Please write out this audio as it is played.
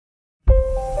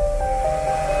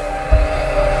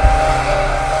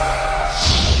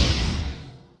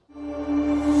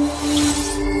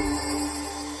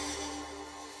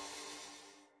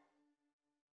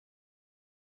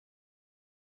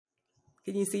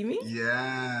Can you see me?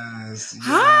 Yes.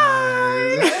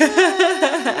 Hi. Hey,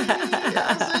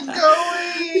 how's it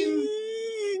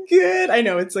going? Good. I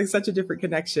know it's like such a different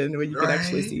connection when you can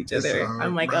actually Right? see each It's other.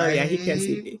 I'm like, oh yeah, he can't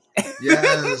see right. me.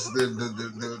 Yes,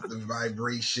 the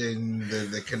vibration,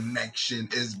 the connection.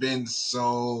 It's been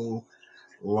so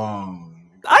long.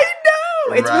 I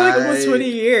know. It's been like almost 20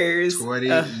 Right? years.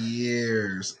 20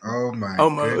 years. Oh my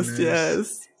Almost,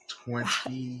 goodness. yes.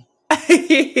 20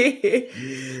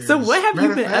 So what years. have you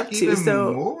Matter of been up fact, to? even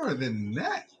So more than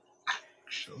that,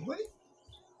 actually.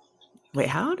 wait,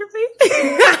 how old are we?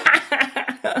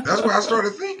 That's why I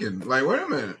started thinking, like, wait a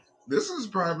minute. This is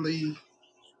probably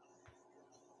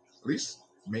at least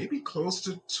maybe close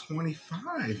to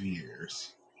 25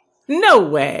 years. No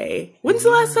way. When's the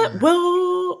last time? Yeah.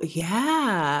 Well,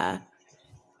 yeah.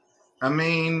 I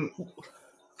mean,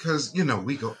 because,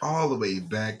 we go all the way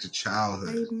back to I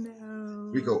childhood. know.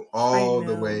 We go I all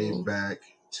the way know. back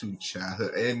to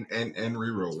childhood. And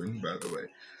re-rolling, by the way.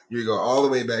 You go all the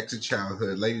way back to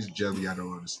childhood. Ladies and gentlemen, I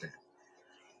don't understand.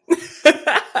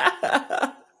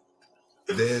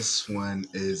 This one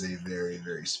is a very,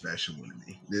 very special one to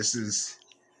me. This is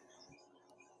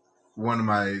one of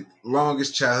my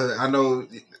longest childhood. I know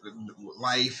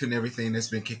life and everything that's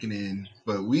been kicking in,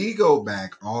 but we go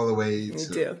back all the way You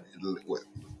to do. what,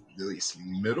 at least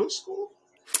middle school?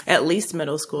 At least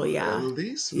middle school, At yeah.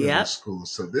 least middle Yep. school.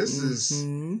 So this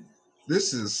Mm-hmm.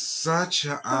 is such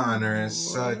an honor and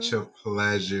such Oh, a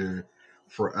pleasure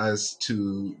for us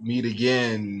to meet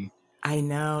again I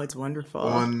know. It's wonderful.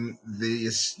 on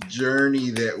this journey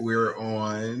that we're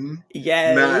on, not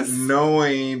Yes.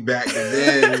 knowing back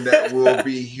then that we'll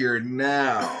be here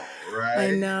now,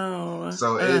 right? I know.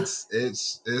 So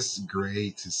it's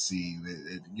great to see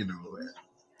that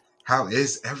how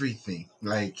is everything,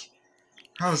 like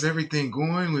how's everything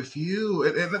going with you,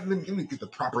 and let me get the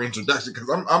proper introduction because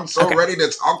I'm so Okay. ready to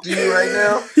talk to you right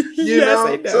now. Yes,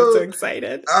 I know. I'm so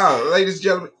excited. Ladies and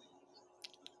gentlemen,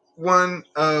 one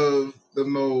of the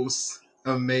most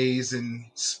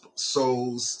amazing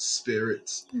souls,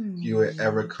 spirits you will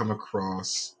ever come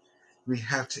across. We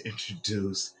have to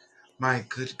introduce my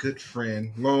good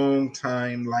friend, long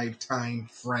time, lifetime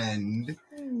friend,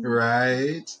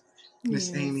 right?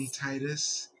 Miss Amy Yes.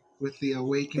 Titus with the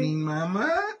Awakening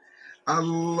Mama. I Thank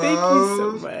you so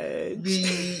love much.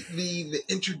 the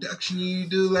introduction you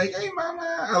do, like, hey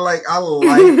mama. I like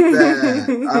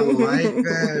that. I like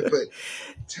that. But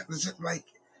like,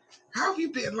 how have you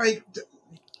been? Like,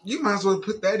 you might as well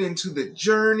put that into the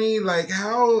journey. Like,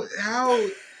 how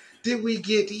did we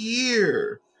get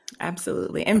here?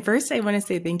 Absolutely. And first, I want to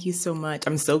say thank you so much.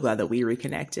 I'm so glad that we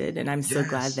reconnected, and I'm so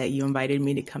glad Yes. that you invited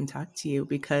me to come talk to you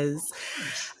because,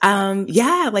 Of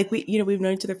course. like we've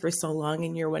known each other for so long,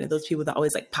 and you're one of those people that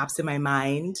always like pops in my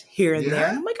mind here and there, Yeah.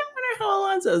 and I'm like, I wonder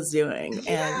how Alonzo's doing, and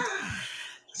Yeah.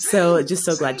 so just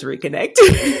so glad to reconnect.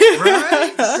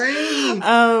 Right? Same.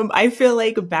 I feel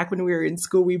like back when we were in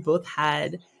school, we both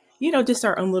had, just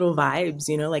our own little vibes,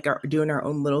 like doing our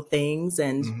own little things,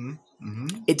 and Mm-hmm.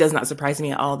 Mm-hmm. it does not surprise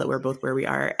me at all that we're both where we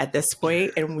are at this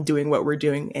point and doing what we're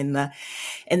doing in the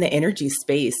energy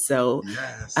space. So,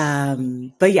 Yes.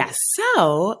 but yeah,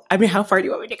 so I mean, how far do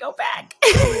you want me to go back?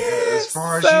 As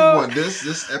far as you want.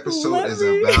 This episode is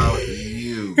about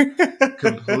you.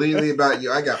 Completely about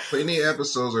you. I got plenty of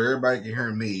episodes where everybody can hear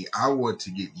me. I want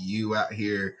to get you out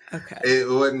here. Okay. It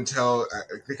wasn't until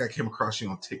I think I came across you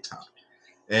on TikTok.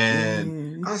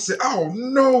 And I said, oh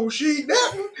no, she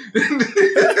didn't.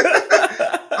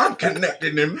 I'm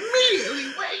connecting immediately.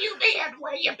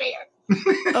 Where you been?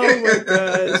 Oh my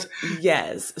gosh.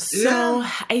 Yes. So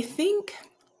Yeah. I think,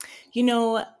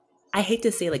 I hate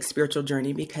to say like spiritual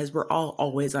journey because we're all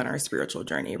always on our spiritual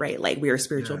journey, right? Like we are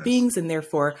spiritual Yes. beings, and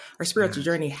therefore our spiritual Yes.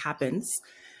 journey happens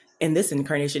in this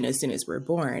incarnation as soon as we're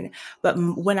born. But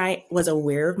when I was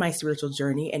aware of my spiritual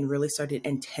journey and really started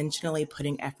intentionally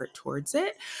putting effort towards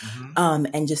it,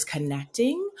 and just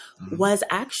connecting, was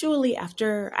actually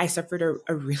after I suffered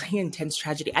a really intense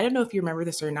tragedy. I don't know if you remember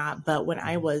this or not, but when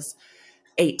I was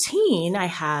 18, I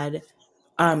had,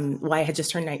 I had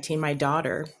just turned 19, my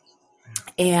daughter,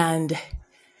 and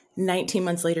 19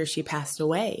 months later, she passed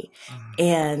away.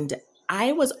 And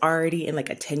I was already in like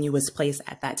a tenuous place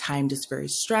at that time, just very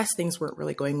stressed. Things weren't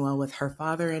really going well with her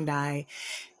father and I.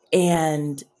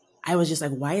 And I was just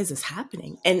like, why is this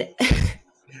happening? And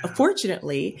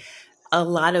fortunately, a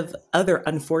lot of other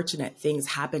unfortunate things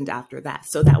happened after that.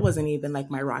 So that wasn't even like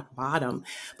my rock bottom.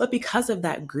 But because of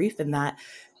that grief and that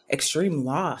extreme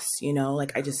loss,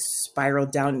 like I just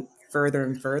spiraled down further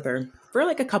and further for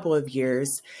like a couple of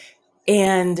years.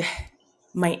 And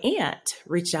my aunt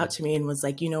reached out to me and was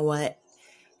like, you know what?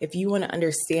 if you want to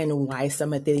understand why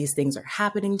some of these things are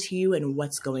happening to you and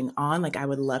what's going on, like I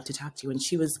would love to talk to you. And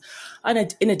she was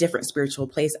in a different spiritual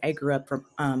place. I grew up from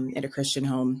in a Christian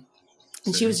home,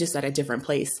 and she was just at a different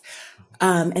place.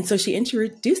 And so she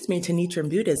introduced me to Nichiren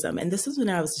Buddhism, and this was when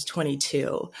I was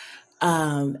 22.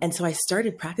 And so I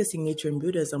started practicing Nichiren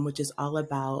Buddhism, which is all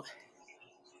about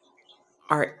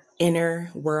our inner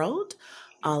world,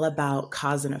 all about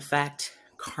cause and effect,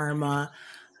 karma,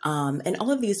 and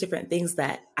all of these different things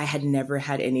that I had never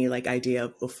had any like idea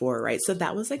of before, right? So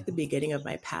that was like the beginning of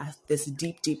my path, this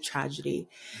deep, deep tragedy,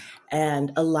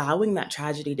 and allowing that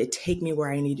tragedy to take me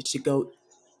where I needed to go,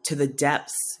 to the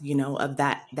depths, you know, of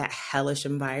that hellish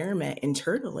environment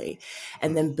internally,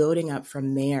 and then building up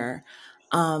from there.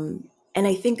 And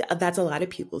I think that's a lot of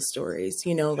people's stories,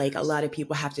 you know, like a lot of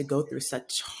people have to go through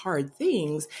such hard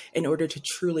things in order to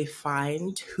truly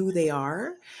find who they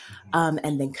are,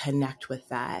 and then connect with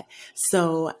that.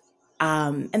 So,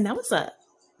 and that was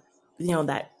you know,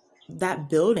 that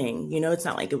building, you know, it's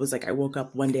not like it was like I woke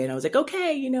up one day and I was like,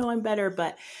 okay, you know, I'm better,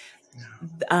 but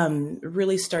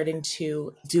really starting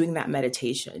to doing that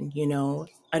meditation, you know,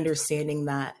 understanding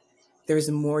that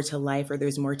there's more to life, or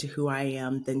there's more to who I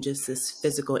am than just this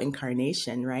physical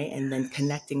incarnation, right? And then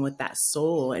connecting with that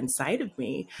soul inside of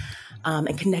me,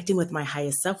 and connecting with my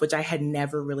highest self, which I had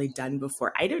never really done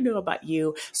before. I don't know about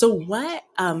you. So what,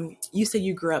 you said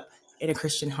you grew up in a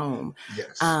Christian home.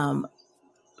 Yes.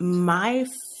 My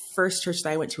first church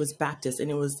that I went to was Baptist,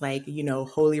 and it was like, you know,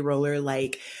 holy roller,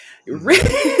 like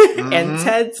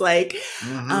intense, like,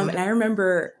 and I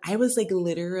remember I was like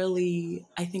literally,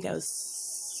 I think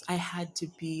I had to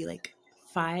be like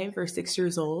 5 or 6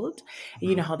 years old.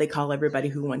 You know how they call everybody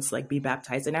who wants to like be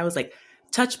baptized. And I was like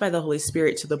touched by the Holy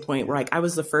Spirit to the point where like I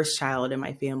was the first child in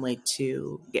my family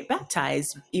to get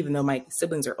baptized, even though my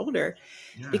siblings are older,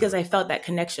 because I felt that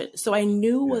connection. So I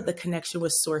knew what the connection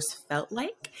with Source felt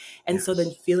like. And so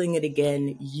then feeling it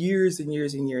again years and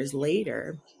years and years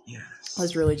later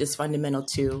was really just fundamental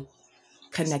to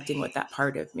connecting with that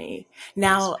part of me.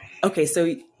 Now, okay,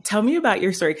 so tell me about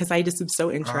your story, because I just am so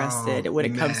interested when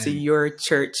it comes to your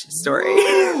church story.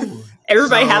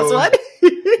 Everybody has one.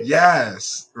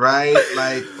 Yes, right?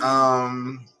 Like,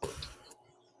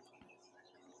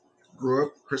 grew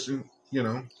up Christian, you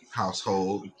know,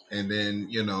 household, and then,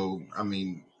 you know, I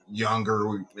mean, younger,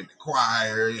 we in the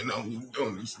choir, you know, we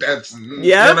doing the steps, and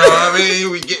you know what I mean?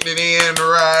 We getting it in,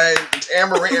 right?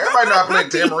 Tambourine, everybody know I play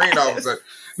tambourine all of a sudden.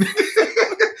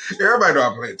 Everybody know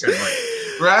I play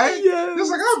tambourine, right? Yes. It's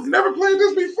like, I've never played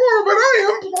this before, but I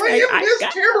am playing this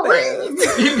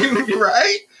tambourine,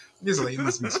 right? This lady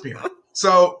must be spirit.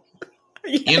 So,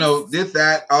 you know, did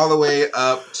that all the way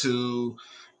up to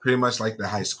pretty much like the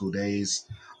high school days.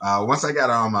 Once I got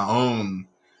on my own,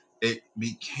 it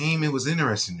was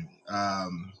interesting to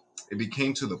me. It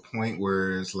became to the point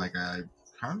where it's like I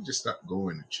kind of just stopped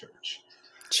going to church.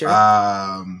 Sure.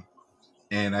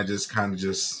 And I just kind of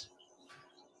just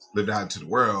lived out into the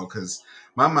world, because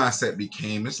my mindset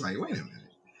became, it's like, wait a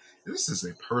minute, this is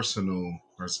a personal,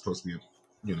 or supposed to be a,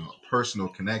 you know, a personal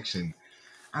connection.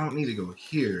 I don't need to go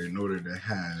here in order to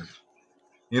have,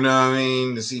 you know what I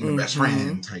mean, to see my best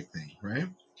friend type thing, right?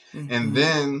 And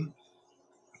then,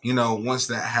 you know, once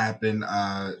that happened,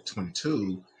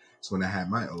 22, is when I had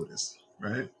my oldest,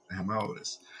 right? I had my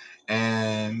oldest.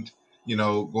 And, you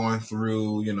know, going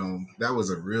through, you know, that was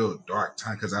a real dark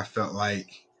time, because I felt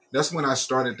like, that's when I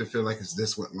started to feel like, is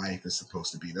this what life is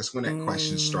supposed to be? That's when that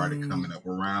question started coming up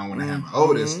around when I had my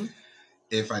oldest.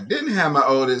 If I didn't have my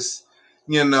oldest,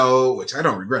 you know, which I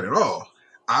don't regret at all,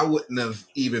 I wouldn't have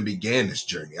even began this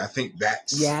journey. I think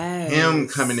that's him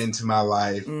coming into my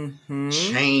life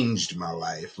changed my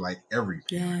life, like every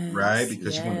parent, right?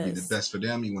 Because you want to be the best for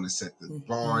them. You want to set the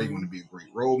bar. You want to be a great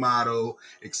role model,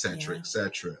 etc.,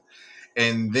 etc.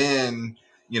 And then,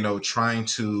 you know,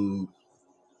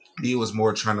 he was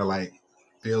more trying to like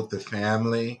build the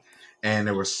family, and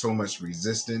there was so much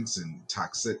resistance and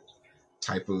toxic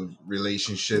type of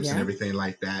relationships and everything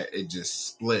like that. It just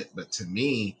split. But to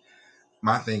me,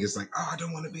 my thing is like, oh, I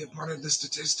don't want to be a part of the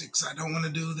statistics. I don't want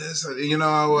to do this. You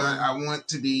know, I want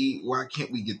to be, why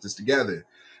can't we get this together?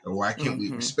 Or why can't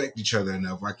we respect each other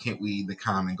enough? Why can't we, the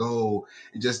common goal?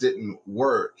 It just didn't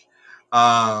work.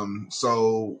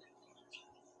 So,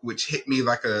 which hit me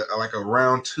like a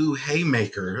round 2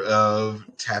 haymaker of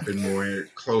tapping more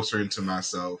closer into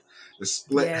myself. The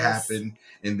split happened.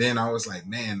 And then I was like,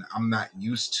 man, I'm not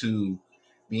used to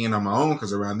being on my own,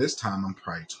 because around this time I'm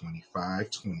probably 25,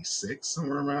 26,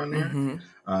 somewhere around there.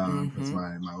 Because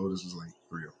my oldest was like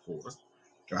 3 or 4.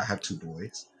 I have 2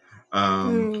 boys,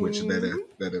 which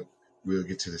that we'll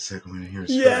get to the second one here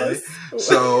shortly.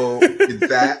 So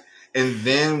that, And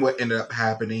then what ended up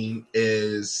happening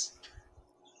is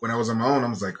when I was on my own, I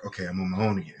was like, okay, I'm on my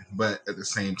own again. But at the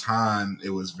same time, it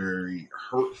was very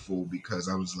hurtful because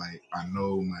I was like, I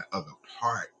know my other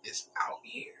part is out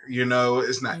here. You know,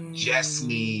 it's not just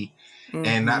me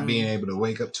and not being able to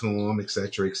wake up to him, et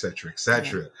cetera, et cetera, et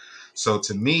cetera. Yeah. So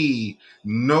to me,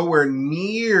 nowhere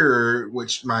near,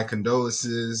 which my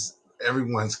condolences,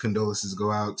 everyone's condolences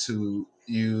go out to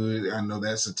you. I know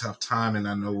that's a tough time, and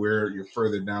I know you're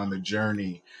further down the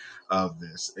journey of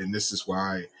this. And this is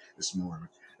why it's more,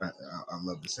 I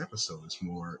love this episode. It's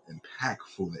more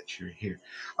impactful that you're here.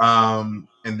 And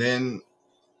then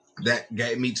that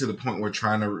got me to the point where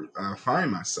trying to find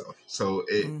myself. So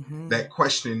that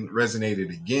question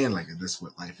resonated again, like, is this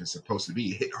what life is supposed to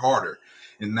be? It hit harder,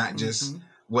 and not just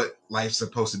what life's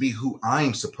supposed to be, who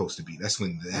I'm supposed to be. That's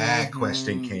when that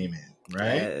question came in,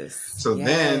 right? Yes. So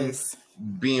then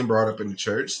being brought up in the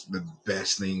church, the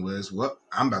best thing was, well,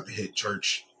 I'm about to hit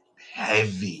church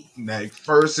heavy. Like,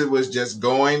 first it was just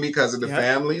going because of the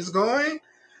family is going.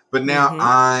 But now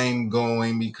I'm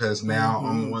going because now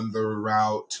I'm on the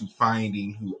route to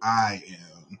finding who I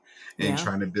am and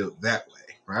trying to build that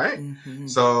way, right?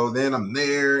 So then I'm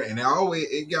there, and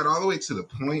it got all the way to the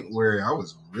point where I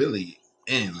was really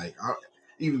in. Like, I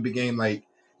even began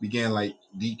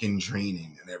deacon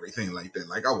training and everything like that.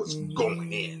 Like, I was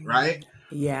going in, right?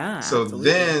 Yeah. So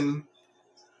absolutely. Then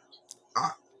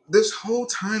this whole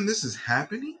time this is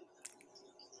happening,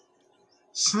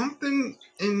 something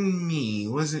in me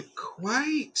wasn't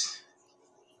quite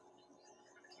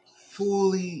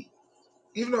fully,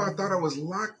 even though I thought I was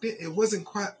locked in, it wasn't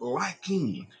quite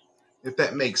locking, if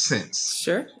that makes sense.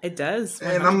 Sure, it does.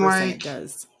 100% and I'm like, it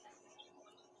does.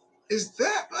 Is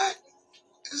that, but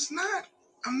it's not,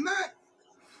 I'm not,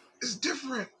 it's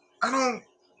different. I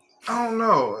don't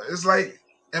know. It's like,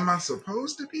 am I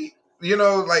supposed to be? You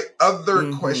know, like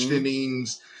other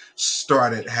questionings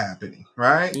started happening,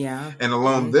 right? Yeah. And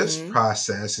along this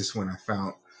process is when I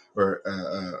found or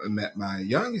met my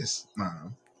youngest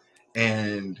mom,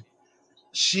 and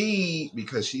she,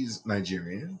 because she's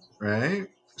Nigerian, right?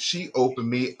 She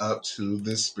opened me up to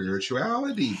the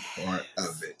spirituality part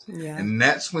of it. Yeah. And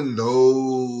that's when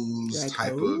those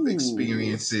type of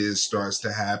experiences starts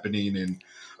to happening, and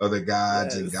other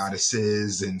gods and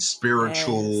goddesses and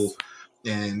spiritual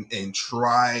and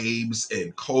tribes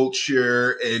and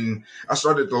culture. And I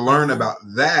started to learn about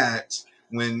that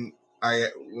when I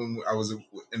was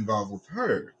involved with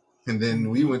her. And then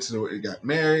we got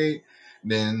married.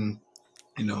 Then,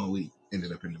 you know, we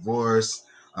ended up in divorce.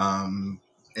 And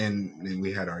then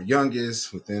we had our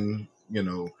youngest within, you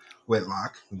know,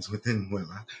 wedlock. It was within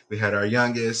wedlock. We had our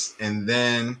youngest, and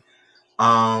then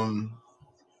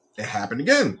it happened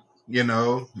again. You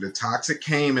know, the toxic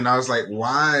came, and I was like,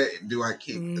 why do I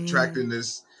keep attracting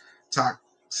this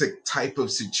toxic type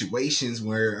of situations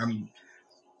where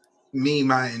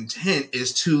my intent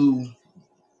is to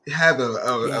have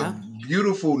a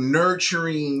beautiful,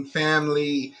 nurturing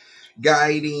family,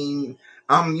 guiding.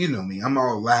 You know me, I'm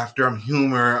all laughter, I'm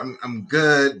humor, I'm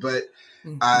good, but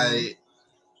I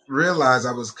realized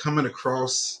I was coming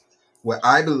across what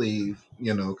I believe,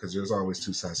 you know, because there's always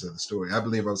two sides of the story. I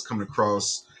believe I was coming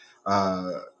across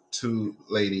two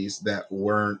ladies that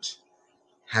weren't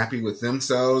happy with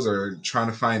themselves or trying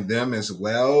to find them as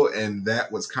well, and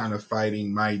that was kind of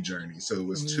fighting my journey. So it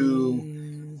was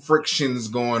two frictions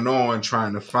going on,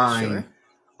 trying to find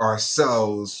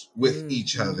ourselves with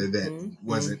each other that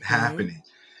wasn't happening.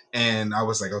 And I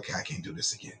was like, okay, I can't do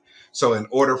this again. So in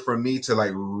order for me to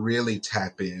like really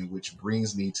tap in, which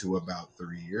brings me to about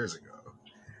 3 years ago,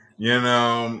 you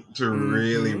know, to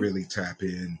really, really tap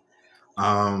in,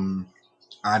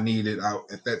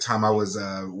 at that time I was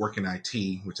working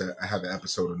IT, which I have an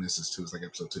episode on this too. It's like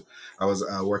episode 2. I was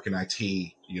working IT,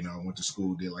 you know, went to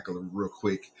school, did like a real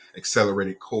quick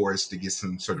accelerated course to get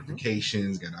some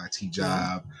certifications, got an IT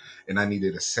job, and I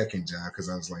needed a second job because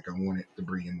I was like, I wanted to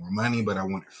bring in more money, but I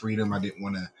wanted freedom. I didn't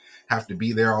want to have to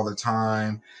be there all the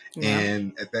time.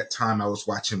 And at that time I was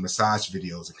watching massage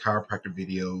videos and chiropractor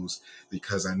videos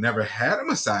because I never had a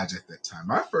massage at that time.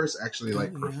 My first actually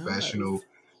professional,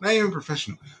 not even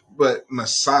professional, but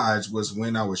massage was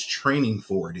when I was training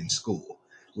for it in school,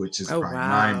 which is probably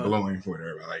mind-blowing for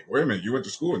everybody. Like, wait a minute, you went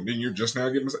to school and then you're just now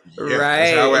getting massage? Yeah,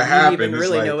 that's how it happened. You didn't even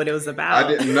really know what it was about. I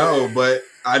didn't know, but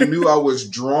I knew I was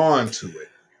drawn to it.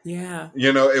 Yeah.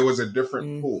 You know, it was a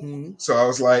different pool. So I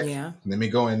was like, let me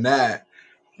go in that.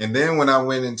 And then when I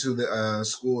went into the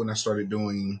school and I started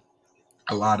doing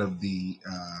a lot of the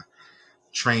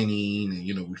training, and,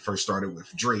 you know, we first started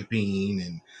with draping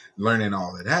and learning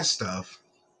all of that stuff.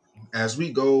 As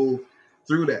we go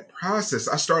through that process,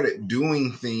 I started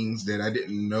doing things that I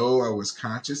didn't know I was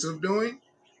conscious of doing.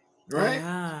 Right?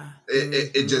 Yeah.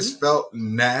 It just felt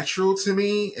natural to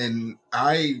me. And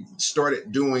I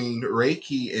started doing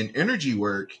Reiki and energy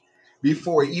work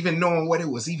before even knowing what it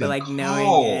was even like called.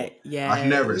 knowing it. Yes. I've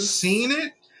never seen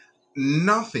it.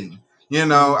 Nothing. You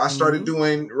know, I started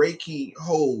doing Reiki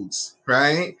holds,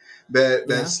 right?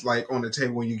 That's like on the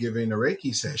table when you give in a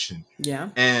Reiki session. Yeah.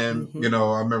 And, you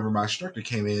know, I remember my instructor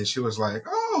came in, she was like,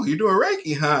 "Oh, you're doing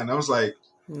Reiki, huh?" And I was like,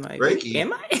 Reiki?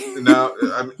 Am I? No,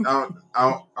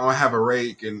 I don't have a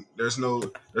rake, and there's no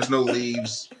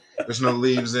leaves. There's no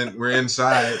leaves, and we're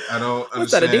inside. I don't understand.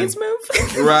 What's that, a dance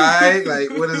move? Right? Like,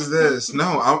 what is this?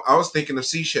 No, I was thinking of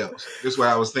seashells. This is why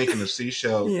I was thinking of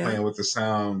seashells playing with the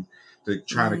sound,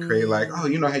 trying to create like, oh,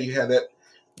 you know how you have that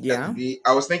at the beat.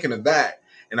 I was thinking of that,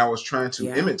 and I was trying to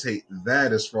imitate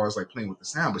that as far as like playing with the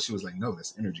sound. But she was like, no,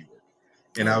 that's energy work,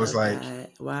 and I was like,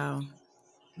 wow.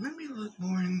 Let me look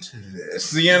more into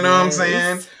this. You know what I'm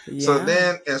saying? Yeah. So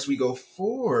then as we go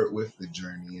forward with the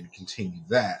journey and continue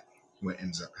that, what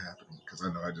ends up happening, because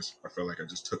I feel like I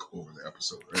just took over the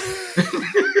episode,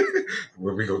 right?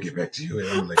 Where we gonna get back to you and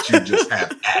I'm gonna let you just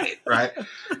have at it, right?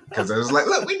 Because I was like,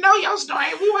 look, we know your story.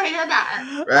 We want to hear about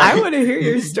it. Right? I want to hear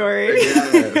your story.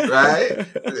 Yeah,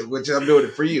 right? Which I'm doing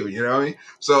it for you, you know what I mean?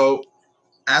 So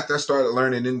after I started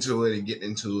learning into it and getting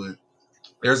into it,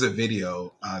 there's a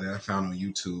video that I found on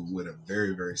YouTube with a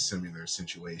very, very similar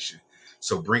situation.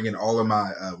 So bringing all of my,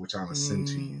 which I'm going to send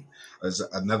to you, as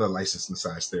another licensed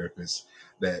massage therapist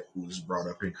that was brought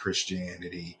up in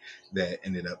Christianity that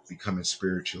ended up becoming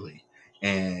spiritually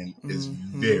and is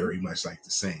very much like the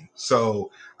same.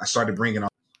 So I started bringing all.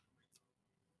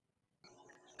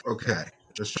 Okay,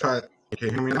 let's try it. Can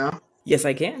you hear me now? Yes,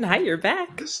 I can. Hi, you're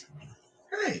back. This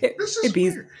is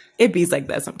weird. It bees like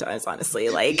that sometimes, honestly.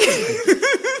 Like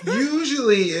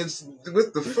usually it's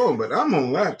with the phone, but I'm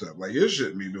on laptop. Like, you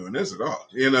shouldn't be doing this at all.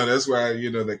 You know, that's why, you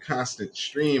know, the constant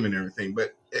stream and everything,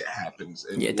 but it happens.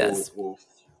 And it does. We'll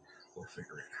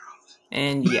figure it out.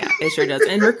 And yeah, it sure does.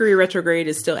 And Mercury retrograde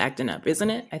is still acting up, isn't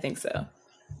it? I think so.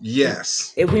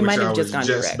 Yes. We might have just gone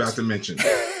direct. About to mention.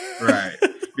 Right.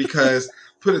 Because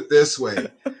put it this way.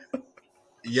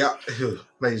 Yeah.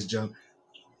 Ladies and gentlemen.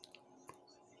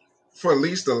 For at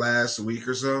least the last week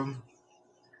or so,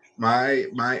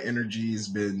 my energy's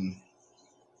been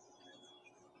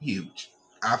huge.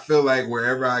 I feel like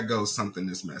wherever I go, something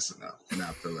is messing up. And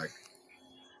I feel like,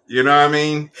 you know what I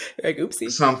mean? Like, oopsie.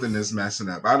 Something is messing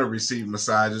up. I'd have received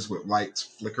massages with lights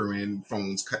flickering,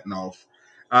 phones cutting off.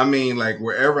 I mean, like,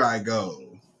 wherever I go.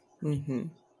 Mm-hmm.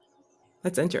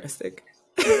 That's interesting.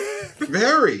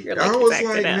 Very. Like, I was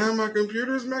like, now my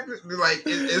computer's like,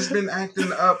 it's been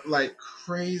acting up like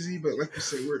crazy. But like you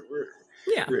say,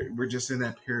 we're just in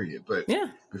that period. But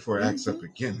before it acts up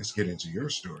again, let's get into your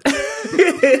story.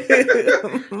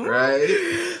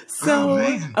 Right?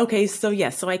 So, okay. So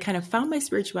I kind of found my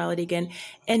spirituality again.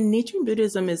 And Nichiren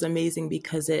Buddhism is amazing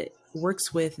because it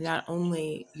works with not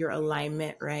only your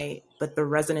alignment, right, but the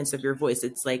resonance of your voice.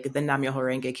 It's like the Nam Myoho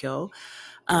Renge Kyo.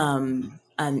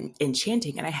 In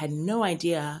chanting, and I had no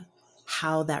idea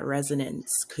how that resonance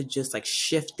could just like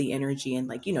shift the energy and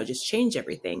like, you know, just change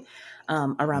everything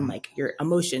around like your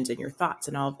emotions and your thoughts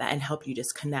and all of that, and help you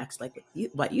just connect like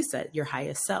what you said, your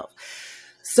highest self.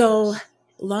 So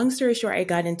long story short, I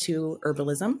got into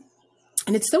herbalism,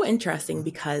 and it's so interesting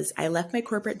because I left my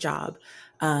corporate job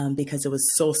because it was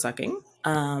soul sucking,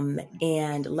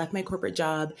 and left my corporate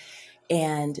job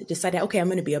and decided, okay, I'm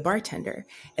going to be a bartender.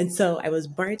 And so I was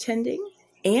bartending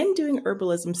and doing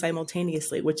herbalism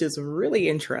simultaneously, which is really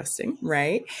interesting,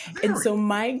 right? And so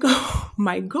my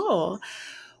goal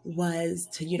was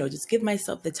to, you know, just give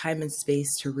myself the time and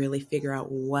space to really figure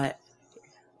out what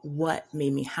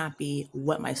made me happy,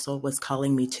 what my soul was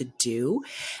calling me to do.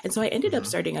 And so I ended up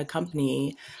starting a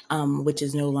company, which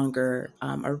is no longer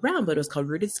around, but it was called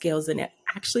Rooted Scales. And it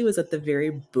actually was at the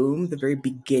very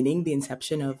beginning, the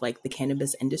inception of like the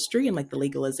cannabis industry and like the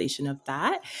legalization of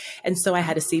that. And so I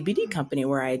had a CBD company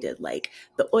where I did like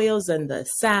the oils and the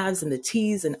salves and the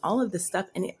teas and all of this stuff.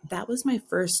 And that was my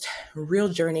first real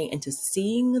journey into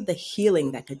seeing the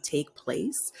healing that could take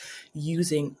place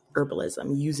using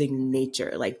herbalism, using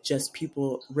nature, like just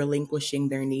people relinquishing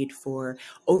their need for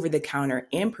over-the-counter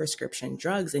and prescription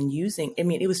drugs and using, I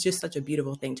mean, it was just such a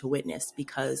beautiful thing to witness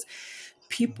because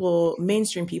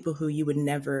mainstream people who you would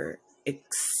never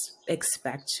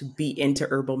expect to be into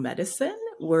herbal medicine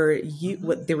they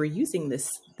were using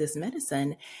this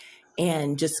medicine,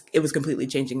 and just, it was completely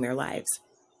changing their lives.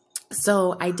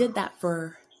 So I did that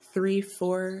for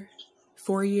 4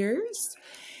 years.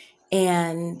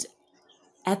 And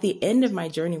at the end of my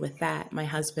journey with that, my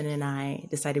husband and I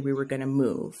decided we were going to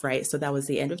move, right? So that was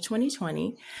the end of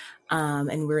 2020.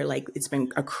 And we're like, it's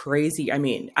been a crazy, I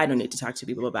mean, I don't need to talk to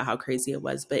people about how crazy it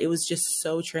was, but it was just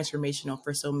so transformational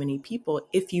for so many people.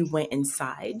 If you went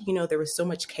inside, you know, there was so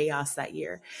much chaos that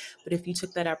year. But if you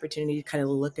took that opportunity to kind of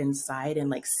look inside and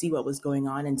like see what was going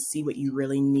on and see what you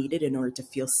really needed in order to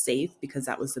feel safe, because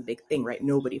that was the big thing, right?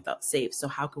 Nobody felt safe. So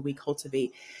how could we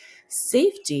cultivate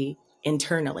safety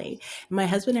internally? My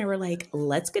husband and I were like,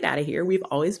 let's get out of here. We've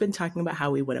always been talking about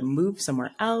how we want to move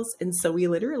somewhere else. And so we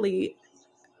literally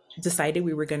decided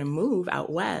we were going to move out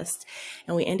west,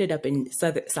 and we ended up in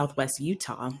southwest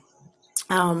Utah.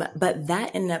 But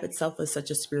that in and of itself was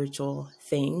such a spiritual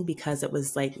thing, because it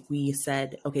was like, we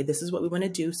said, okay, this is what we want to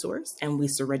do, Source. And we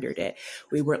surrendered it.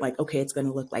 We weren't like, okay, it's going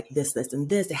to look like this, this, and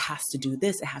this. It has to do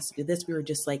this. It has to do this. We were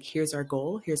just like, here's our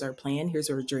goal. Here's our plan. Here's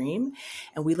our dream.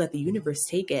 And we let the universe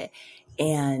take it.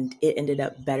 And it ended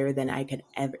up better than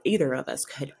either of us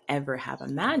could ever have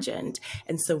imagined.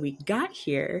 And so we got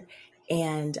here,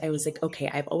 and I was like, okay,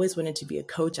 I've always wanted to be a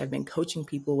coach. I've been coaching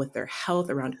people with their health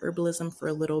around herbalism for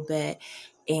a little bit.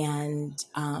 And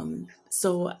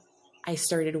so I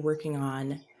started working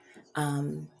on,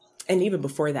 and even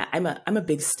before that, I'm a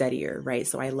big studier, right?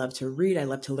 So I love to read. I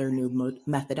love to learn new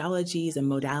methodologies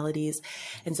and modalities.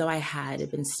 And so I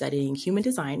had been studying human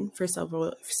design for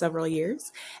several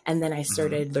years. And then I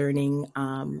started learning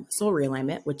soul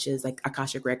realignment, which is like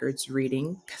Akashic Records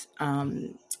reading.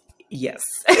 Yes.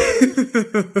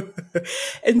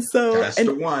 And so, that's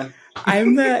the one.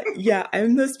 I'm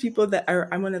those people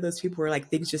I'm one of those people where like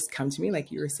things just come to me,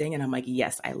 like you were saying, and I'm like,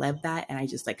 yes, I love that. And I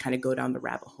just like kind of go down the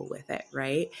rabbit hole with it.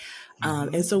 Right.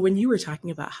 And so when you were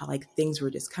talking about how like things were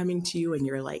just coming to you and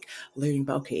you're like learning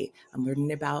about, okay, I'm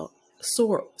learning about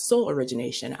soul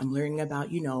origination. I'm learning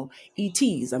about, you know,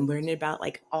 ETs. I'm learning about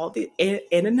like all the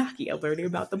Anunnaki. I'm learning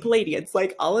about the Pleiadians,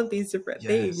 like all of these different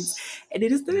things. And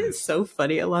it is so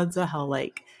funny, Alonzo, how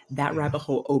like that rabbit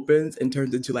hole opens and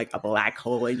turns into like a black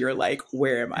hole, and you're like,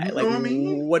 where am I? You like, know what I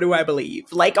mean? What do I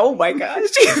believe? Like, oh my gosh.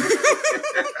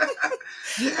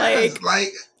 Yes,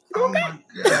 like oh my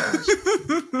gosh.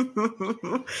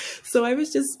 So I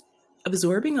was just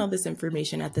absorbing all this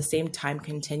information, at the same time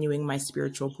continuing my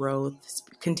spiritual growth,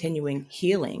 continuing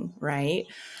healing, right?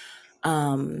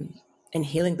 And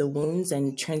healing the wounds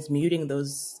and transmuting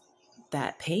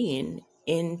that pain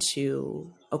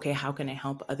into, okay, how can I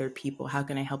help other people? How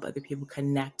can I help other people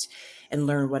connect and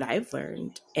learn what I've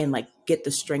learned, and like get the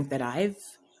strength that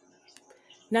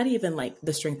not even like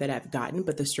the strength that I've gotten,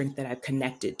 but the strength that I've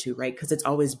connected to, right? Because it's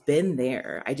always been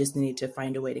there. I just need to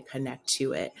find a way to connect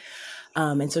to it.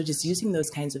 And so just using those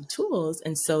kinds of tools.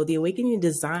 And so the Awakening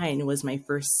Design was my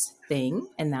first thing.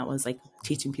 And that was like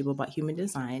teaching people about human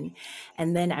design.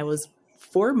 And then I was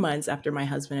 4 months after my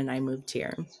husband and I moved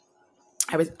here,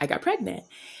 I got pregnant.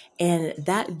 And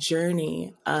that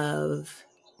journey of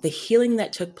the healing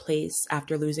that took place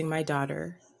after losing my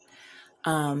daughter,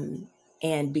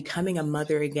 and becoming a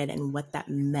mother again, and what that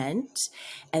meant,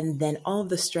 and then all of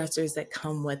the stressors that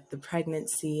come with the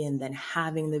pregnancy, and then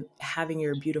having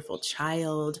your beautiful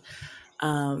child.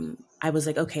 I was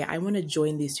like, okay, I want to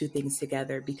join these two things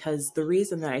together, because the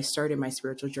reason that I started my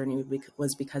spiritual journey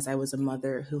was because I was a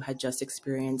mother who had just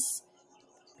experienced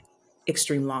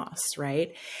extreme loss,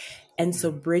 right? And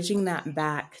so bridging that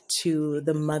back to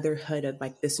the motherhood of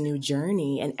like this new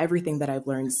journey and everything that I've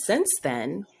learned since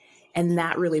then, and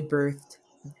that really birthed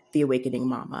the Awakening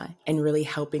Mama, and really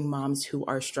helping moms who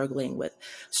are struggling with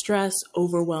stress,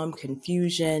 overwhelm,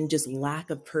 confusion, just lack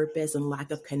of purpose and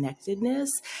lack of connectedness,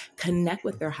 connect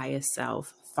with their highest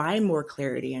self, find more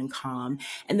clarity and calm,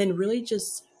 and then really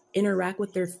just interact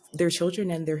with their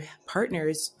children and their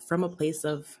partners from a place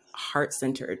of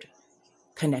heart-centered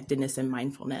connectedness and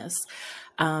mindfulness.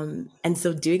 And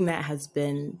so doing that has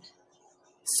been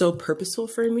so purposeful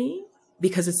for me,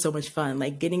 because it's so much fun,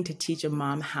 like getting to teach a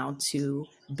mom how to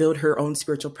build her own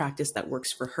spiritual practice that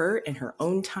works for her in her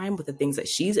own time with the things that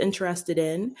she's interested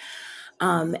in.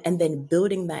 And then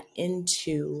building that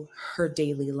into her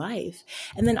daily life.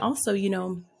 And then also, you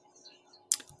know,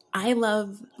 I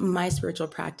love my spiritual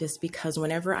practice because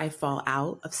whenever I fall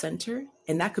out of center,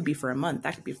 and that could be for a month,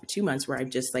 that could be for 2 months, where I'm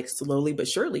just like slowly but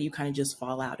surely you kind of just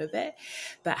fall out of it.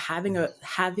 But having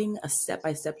a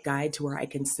step-by-step guide to where I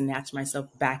can snatch myself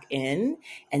back in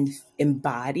and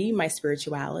embody my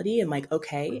spirituality and like,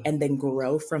 okay, and then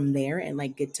grow from there and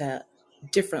like get to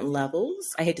different levels.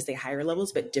 I hate to say higher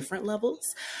levels, but different levels,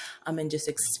 and just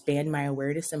expand my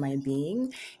awareness and my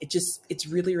being. It's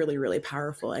really, really, really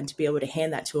powerful. And to be able to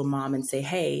hand that to a mom and say,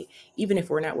 hey, even if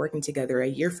we're not working together a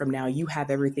year from now, you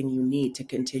have everything you need to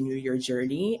continue your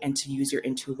journey and to use your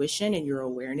intuition and your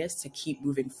awareness to keep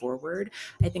moving forward.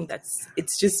 I think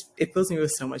it fills me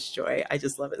with so much joy. I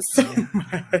just love it so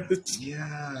much.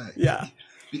 Yeah.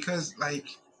 Because like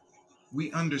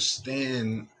we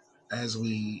understand as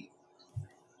we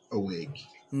awake,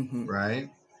 right?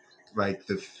 Like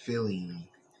the feeling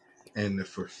and the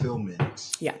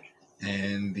fulfillment,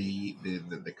 and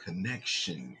the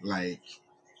connection. Like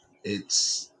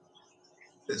it's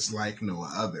like no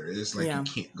other. It's like you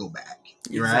can't go back,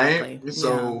 right?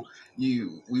 So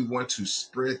we want to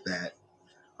spread that,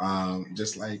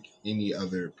 just like any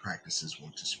other practices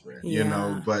want to spread,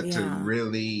 but to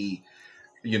really,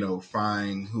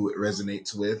 find who it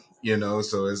resonates with,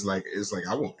 so it's like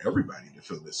I want everybody to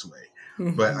feel this way.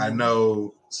 But I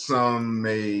know some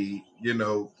may,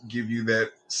 give you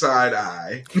that side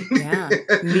eye.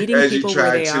 Meeting as people you try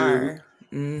where they to are.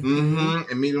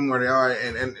 and meet them where they are,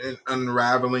 and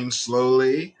unraveling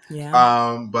slowly.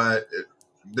 But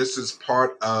this is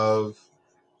part of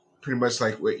pretty much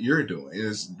like what you're doing,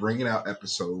 is bringing out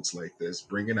episodes like this,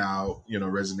 bringing out,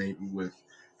 resonating with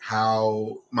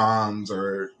how moms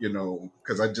are,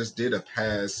 because I just did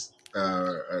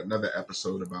another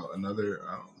episode about another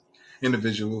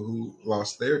individual who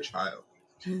lost their child.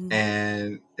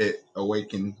 And it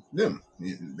awakened them.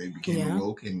 They became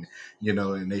awoke, and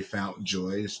and they found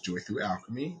joy. It's joy through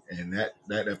alchemy, and that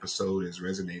episode is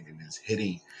resonating, is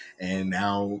hitting. And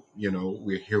now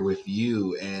we're here with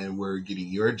you, and we're getting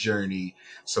your journey.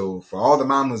 So for all the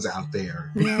mamas out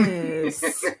there,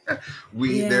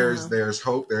 there's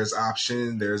hope, there's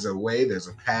option, there's a way, there's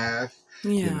a path.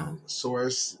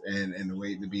 Source and a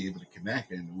way to be able to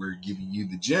connect, and we're giving you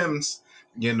the gems.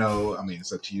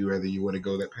 It's up to you whether you want to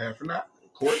go that path or not.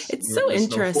 Of course, it's so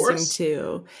interesting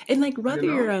too. And like whether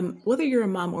you're a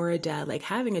mom or a dad, like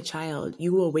having a child,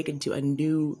 you will awaken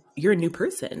to you're a new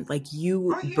person. Like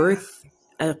you birth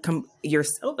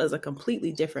yourself as a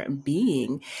completely different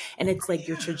being, and it's like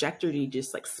your trajectory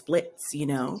just like splits,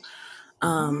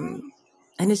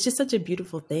 and it's just such a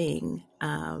beautiful thing.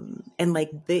 And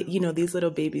like these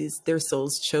little babies, their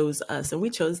souls chose us and we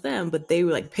chose them, but they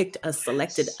were like picked us,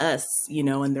 selected us,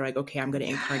 and they're like, okay, I'm going to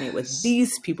incarnate with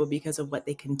these people because of what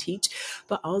they can teach,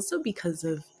 but also because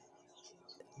of,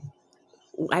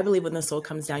 I believe when the soul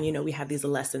comes down, we have these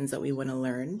lessons that we want to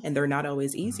learn, and they're not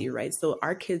always easy, right? So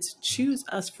our kids choose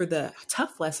us for the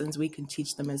tough lessons we can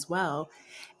teach them as well.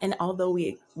 And although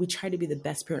we try to be the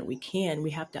best parent we can,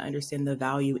 we have to understand the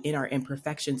value in our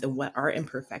imperfections and what our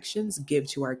imperfections give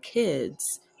to our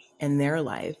kids in their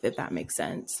life, if that makes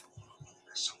sense.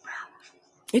 That's so powerful.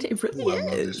 It really is. I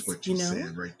love this, what you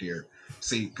said right there.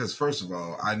 See, because first of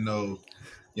all, I know,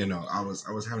 I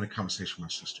was having a conversation with my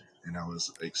sister, and I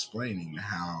was explaining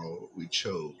how we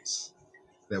chose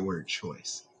that word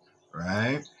choice,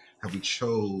 right? How we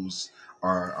chose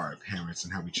our parents,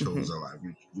 and how we chose our life.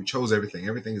 We chose everything.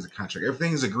 Everything is a contract.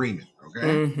 Everything is agreement,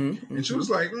 okay? And she was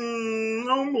like, I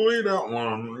don't believe that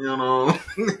one,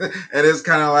 And it's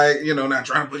kind of like, not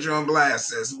trying to put you on blast,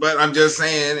 sis, but I'm just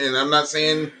saying, and I'm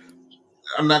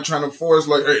not trying to force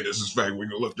like, hey, this is fact. We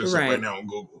can look this up right now on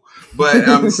Google. But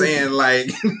I'm saying like,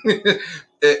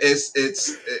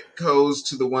 it goes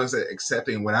to the ones that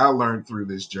accepting what I learned through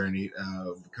this journey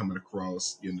of coming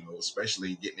across,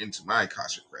 especially getting into my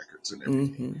Akashic records and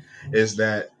everything, is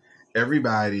that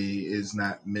everybody is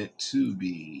not meant to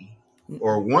be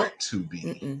or want to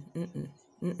be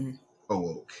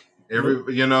awoke.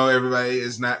 Everybody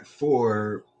is not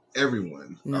for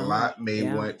everyone. A lot may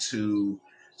want to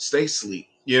stay asleep,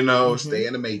 stay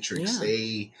in the matrix,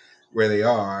 stay where they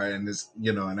are, and this,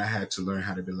 and I had to learn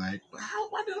how to be like,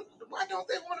 why don't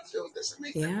they want to feel this and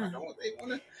make that? Why don't they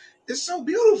want to? It's so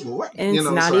beautiful. What? And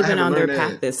it's not even on their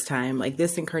path this time. Like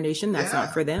this incarnation, that's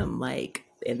not for them. Like,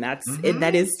 and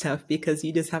that is tough, because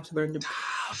you just have to learn to,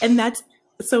 and that's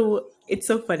so. It's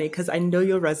so funny because I know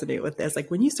you'll resonate with this. Like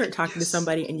when you start talking to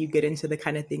somebody and you get into the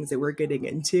kind of things that we're getting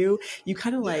into, you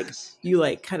kind of like,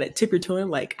 kind of tip your toe and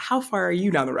like, how far are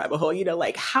you down the rabbit hole?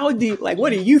 Like how deep, like, what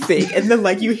do you think? And then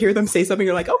like you hear them say something,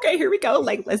 you're like, okay, here we go.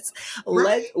 Like,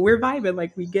 we're vibing,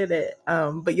 like we get it.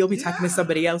 But you'll be talking to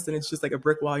somebody else and it's just like a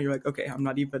brick wall. And you're like, okay, I'm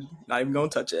not even going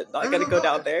to touch it. I got to go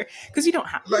down there, because you don't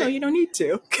have, you don't need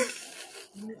to.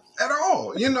 At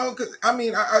all, because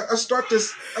I start to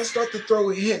throw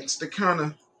hints to kind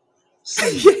of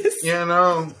see,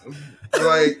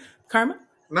 like karma,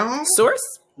 no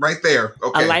source, right there.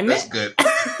 Okay, alignment, that's good.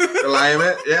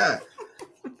 Alignment, yeah.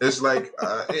 It's like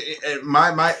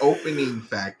my opening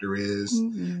factor is,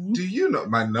 do you know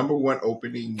my number one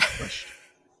opening question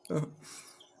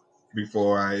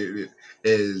before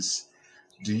is,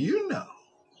 do you know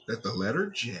that the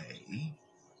letter J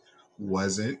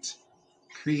wasn't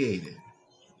created,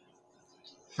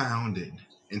 founded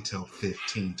until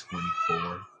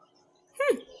 1524?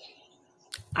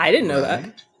 I didn't know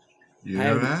that. You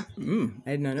know that?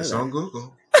 I did not know it's that. On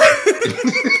Google.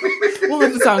 Well,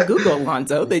 if it's on Google,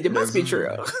 Alonzo, it must be true.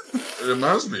 It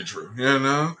must be true. You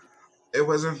know, it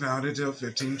wasn't founded until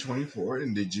 1524.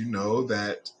 And did you know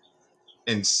that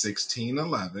in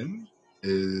 1611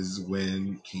 is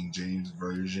when King James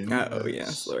Version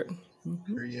yes, Lord.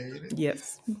 created?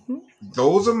 Yes.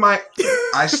 Those are my...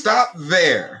 I stopped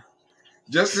there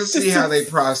just to see how they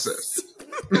process.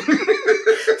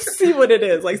 See what it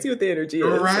is. Like, see what the energy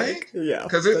is. Right? Like, yeah.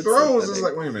 Because it throws. It's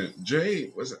like, wait a minute.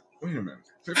 Jay, was it? Wait a minute.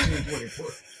 1524.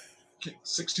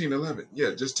 1611.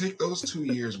 Yeah, just take those 2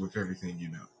 years with everything you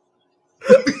know.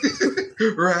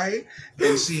 Right?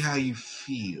 And see how you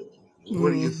feel.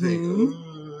 What do you think?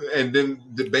 And then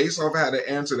based off how to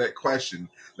answer that question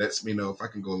lets me know if I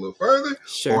can go a little further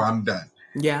or I'm done.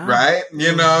 Yeah. Right?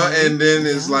 You know, and then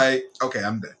it's like, okay,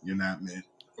 I'm done. You're not meant.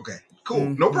 Okay,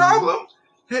 cool. No problem.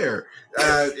 Here,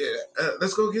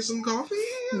 let's go get some coffee.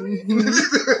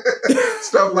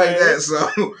 Stuff like that.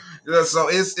 So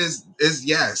it's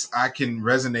yes, I can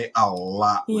resonate a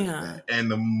lot with that.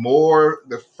 And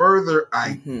the further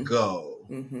I go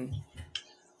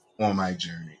on my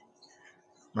journey,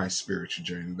 my spiritual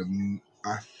journey,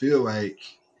 I feel like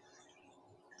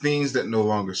things that no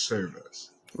longer serve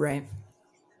us. Right.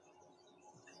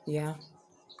 Yeah.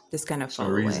 Just kind of fall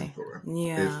away. Reason for it.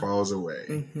 Yeah. It falls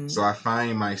away. So I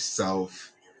find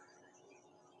myself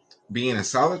being in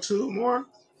solitude more.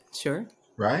 Sure.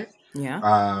 Right?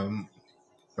 Yeah.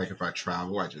 Like if I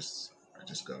travel, I just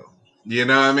go. You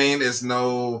know what I mean? It's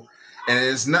nothing,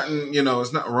 it's nothing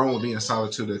wrong with being in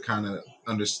solitude to kind of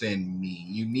understand me.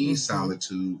 You need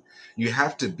solitude. You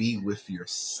have to be with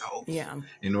yourself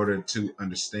in order to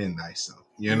understand thyself.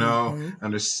 You know,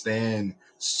 understand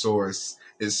source.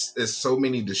 It's so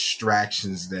many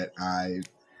distractions that I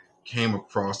came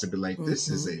across to be like, this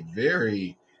is a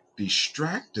very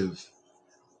distractive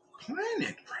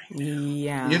planet right now.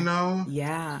 Yeah. You know?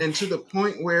 Yeah. And to the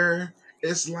point where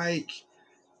it's like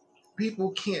people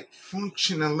can't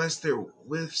function unless they're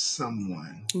with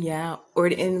someone. Yeah. Or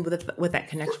in with that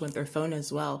connection with their phone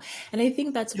as well. And I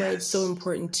think that's why it's so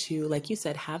important to, like you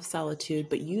said, have solitude,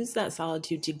 but use that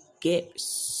solitude to get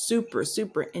super,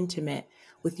 super intimate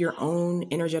with your own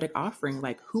energetic offering.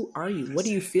 Like, who are you? What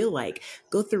do you feel like?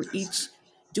 Go through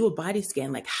do a body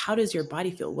scan. Like, how does your body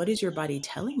feel? What is your body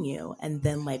telling you? And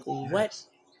then like, what's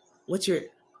your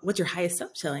highest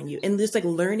self telling you? And just like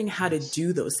learning how to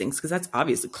do those things, because that's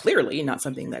obviously clearly not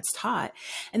something that's taught.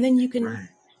 And then you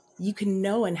can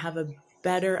know and have a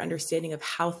better understanding of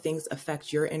how things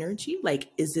affect your energy.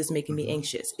 Like, is this making me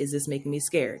anxious? Is this making me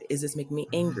scared? Is this making me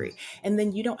angry? And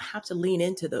then you don't have to lean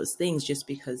into those things just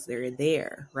because they're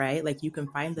there, right? Like, you can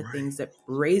find the things that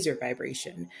raise your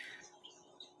vibration,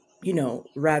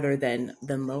 rather than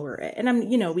lower it. And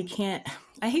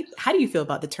how do you feel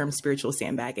about the term spiritual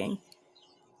sandbagging?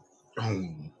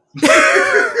 I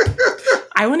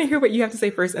want to hear what you have to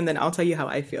say first, and then I'll tell you how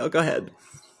I feel. Go ahead.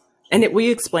 And will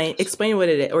you explain what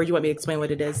it is, or do you want me to explain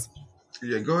what it is?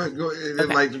 Yeah, go ahead.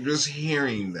 Okay. Like, just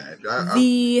hearing that.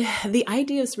 The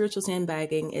idea of spiritual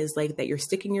sandbagging is like that you're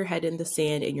sticking your head in the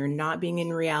sand and you're not being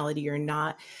in reality. You're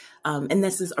not, and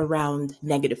this is around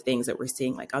negative things that we're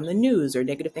seeing, like on the news, or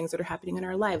negative things that are happening in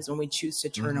our lives when we choose to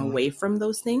turn away from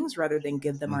those things rather than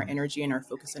give them our energy and our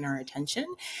focus and our attention.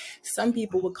 Some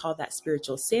people would call that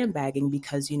spiritual sandbagging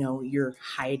because, you're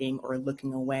hiding or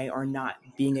looking away or not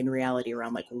being in reality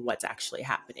around like what's actually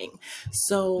happening.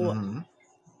 So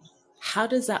how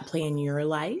does that play in your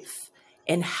life?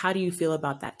 And how do you feel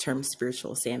about that term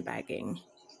spiritual sandbagging?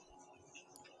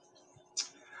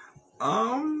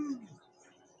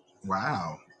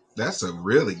 Wow, that's a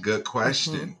really good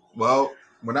question. Well,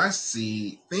 when I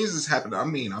see things that's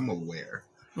happening, I'm aware.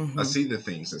 I see the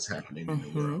things that's happening in the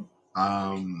world.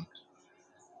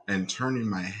 And turning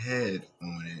my head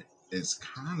on it is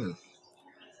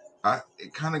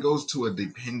it kind of goes to a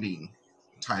depending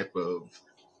type of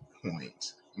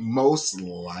point. Most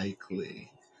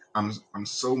likely, I'm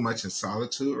so much in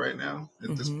solitude right now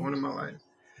at this point in my life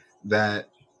that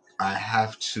I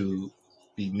have to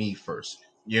be me first.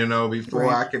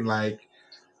 Before I can like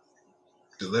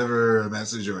deliver a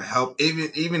message or help,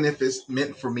 even if it's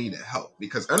meant for me to help.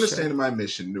 Because understanding my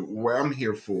mission, where I'm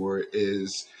here for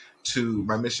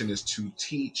my mission is to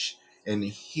teach and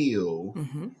heal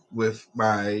with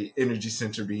my energy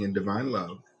center being divine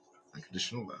love,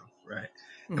 unconditional love, right?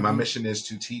 And my mission is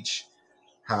to teach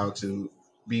how to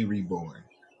be reborn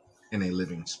in a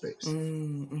living space,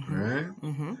 right?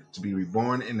 To be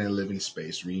reborn in a living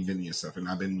space, reinventing yourself. And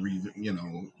I've been,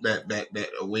 that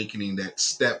awakening, that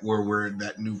step where we're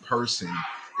that new person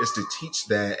is to teach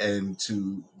that and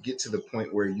to get to the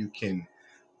point where you can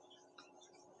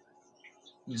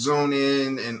zone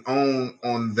in and own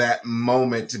on that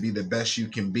moment to be the best you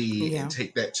can be and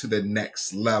take that to the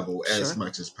next level as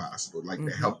much as possible, like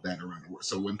to help that around the world.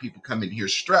 So when people come in here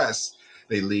stressed,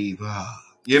 they leave,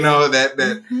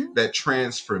 that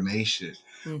transformation.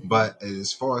 But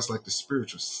as far as like the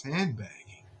spiritual sandbagging,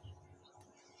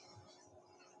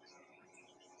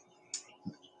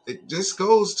 it just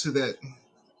goes to that.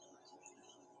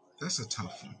 That's a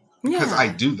tough one because I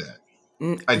do that.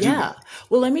 I do that.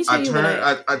 Well, let me tell you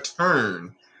I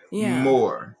turn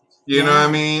more. You know what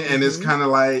I mean? And it's kind of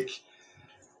like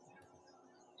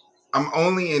I'm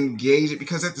only engaged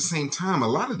because at the same time, a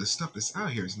lot of the stuff that's out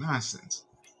here is nonsense.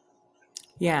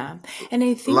 Yeah. And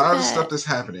I think a lot of the stuff that's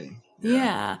happening.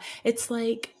 Yeah. It's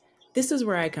like, this is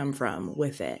where I come from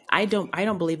with it. I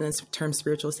don't believe in this term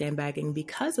spiritual sandbagging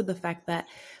because of the fact that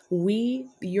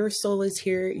your soul is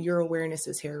here, your awareness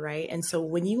is here, right? And so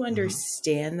when you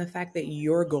understand the fact that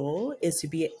your goal is to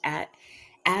be at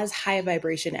as high a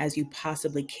vibration as you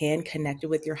possibly can, connected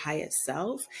with your highest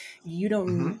self,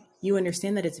 you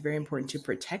understand that it's very important to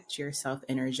protect yourself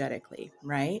energetically,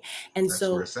 right? And that's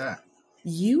so where it's at.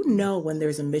 You know when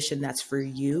there's a mission that's for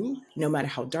you, no matter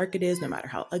how dark it is, no matter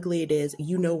how ugly it is,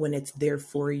 you know when it's there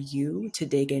for you to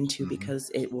dig into because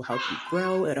it will help you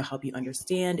grow, it'll help you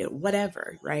understand it,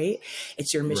 whatever, right?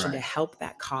 It's your mission to help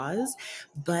that cause.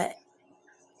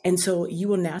 And so you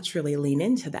will naturally lean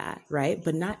into that, right?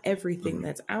 But not everything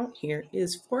that's out here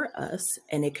is for us,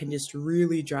 and it can just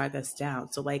really drag us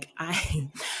down. So like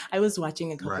I was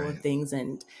watching a couple of things,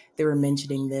 and they were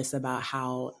mentioning this about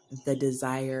how the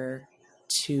desire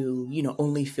to,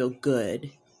 only feel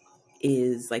good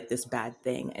is like this bad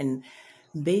thing. And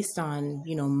based on,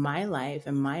 my life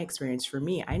and my experience, for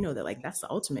me, I know that like that's the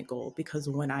ultimate goal, because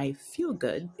when I feel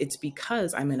good, it's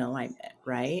because I'm in alignment,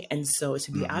 right? And so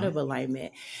to be out of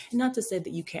alignment, and not to say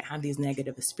that you can't have these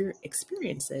negative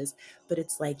experiences, but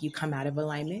it's like you come out of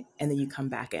alignment and then you come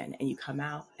back in, and you come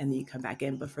out and then you come back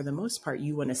in. But for the most part,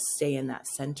 you want to stay in that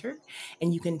center,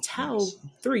 and you can tell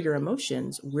through your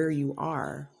emotions where you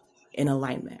are in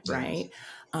alignment, right?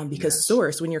 Because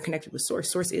source, when you're connected with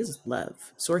source is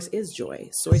love, source is joy,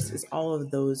 source is all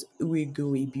of those ooey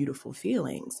gooey beautiful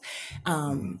feelings.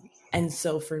 And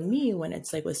so for me, when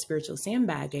it's like with spiritual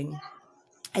sandbagging,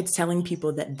 it's telling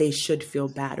people that they should feel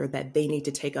bad, or that they need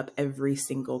to take up every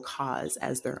single cause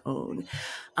as their own.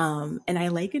 And I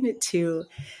liken it to,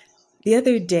 the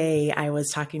other day, I was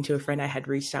talking to a friend. I had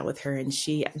reached out with her, and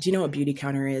do you know what Beauty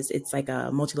Counter is? It's like a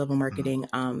multi-level marketing,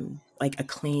 like a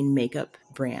clean makeup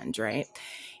brand, right?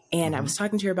 And I was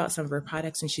talking to her about some of her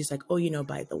products, and she's like, oh,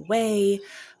 by the way,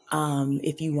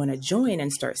 if you want to join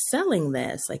and start selling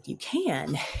this, like you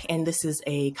can. And this is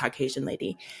a Caucasian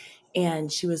lady.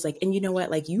 And she was like, and you know what,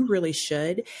 like you really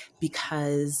should,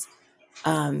 because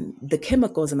the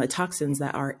chemicals and the toxins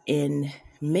that are in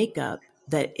makeup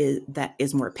that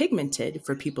is more pigmented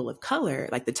for people of color,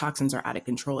 like the toxins are out of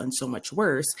control and so much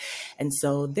worse. And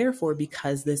so therefore,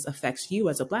 because this affects you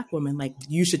as a Black woman, like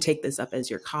you should take this up as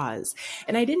your cause.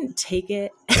 And I didn't take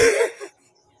it.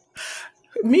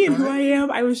 Me and who I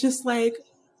am, I was just like,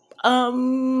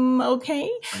 okay.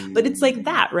 But it's like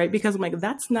that, right? Because I'm like,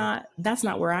 that's not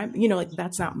where I'm, like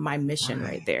that's not my mission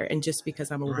right there. And just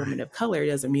because I'm a woman of color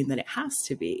doesn't mean that it has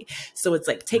to be. So it's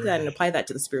like, take that and apply that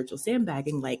to the spiritual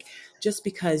sandbagging. Like, just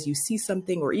because you see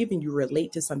something or even you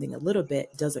relate to something a little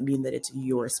bit doesn't mean that it's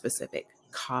your specific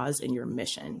cause and your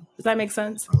mission. Does that make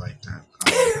sense? I like that.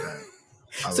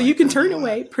 So you can turn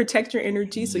away, protect your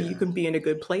energy so you can be in a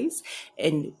good place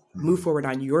and move forward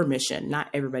on your mission, not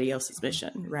everybody else's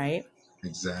mission, right?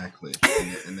 Exactly.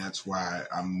 And that's why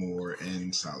I'm more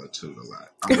in solitude a lot.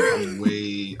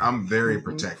 I'm very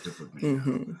protective of me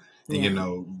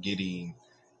now. And, getting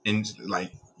into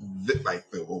like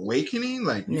the awakening,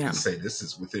 like you can say this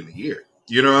is within a year.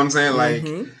 You know what I'm saying? Like,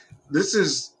 this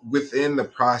is within the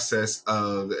process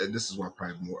of, this is why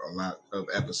probably a lot of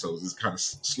episodes is kind of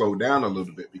slowed down a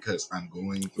little bit, because I'm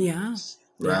going through this,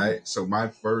 right? So my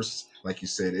first, like you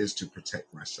said, is to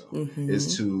protect myself,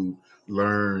 is to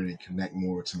learn and connect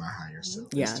more to my higher self,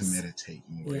 is to meditate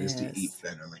more, is to eat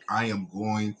better. Like, I am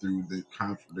going through the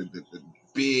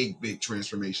big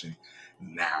transformation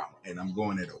now, and I'm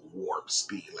going at a warp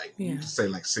speed, like you could say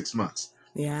like 6 months.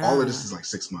 All of this Yeah. is like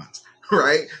 6 months,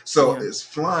 right? So Yeah. it's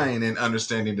flying and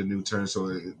understanding the new terms.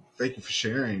 So thank you for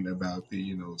sharing about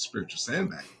the spiritual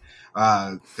sandbag,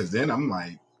 because then I'm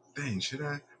like, dang, should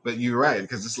I? But you're right,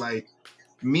 because it's like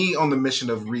me on the mission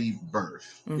of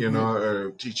rebirth, Mm-hmm.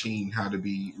 or teaching how to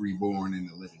be reborn in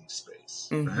the living space,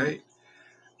 Mm-hmm. right?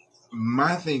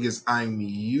 My thing is, I'm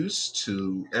used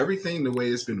to everything the way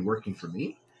it's been working for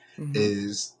me Mm-hmm.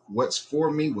 is what's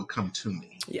for me will come to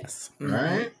me, Yes. Mm-hmm.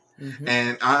 right? Mm-hmm.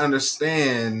 And I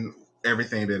understand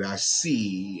everything that I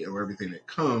see or everything that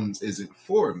comes isn't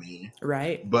for me. Right.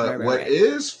 Right. But Right. what Right.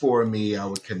 is for me, I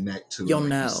would connect to. You'll And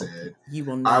like you know. said, You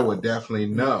will I would know. definitely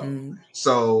know. Mm-hmm.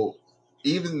 So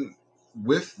even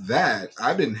with that,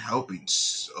 I've been helping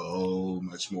so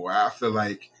much more. I feel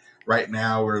like right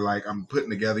now we're like, I'm putting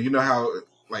together, you know how,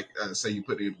 like, say you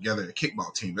put together a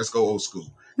kickball team. Let's go old school.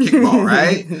 Kickball,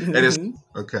 right? And it's,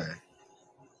 okay.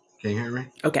 Can you hear me?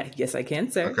 Okay. Yes, I can,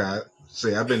 sir. Okay.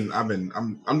 See, I'm doing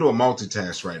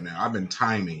multitask right now. I've been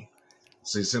timing.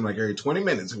 So it seems like every 20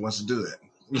 minutes he wants to do that,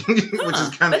 which is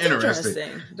Huh. kind of That's interesting.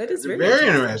 interesting. That is very Very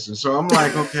interesting. interesting. So I'm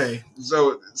like, okay.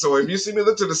 So if you see me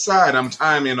look to the side, I'm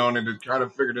timing on it to try to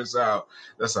figure this out.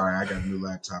 That's all right. I got a new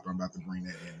laptop. I'm about to bring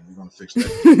that in. We're gonna fix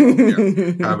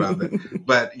that. Yeah. How about that?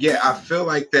 But yeah, I feel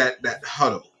like that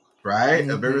huddle, right?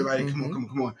 Of everybody, come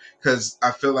on, because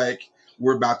I feel like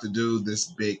we're about to do this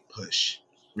big push,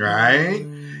 right?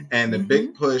 And the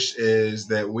big push is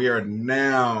that we are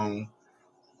now,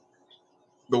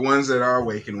 the ones that are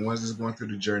awakened, the ones that's going through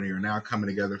the journey, are now coming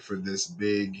together for this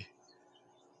big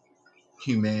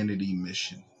humanity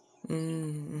mission,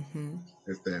 Mm-hmm.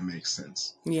 if that makes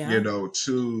sense. Yeah.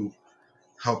 To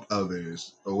help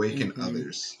others, awaken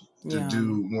others, to Yeah.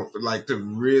 do more, like to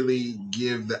really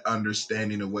give the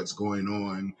understanding of what's going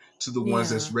on to the ones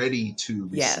Yeah. that's ready to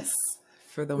receive. Yes.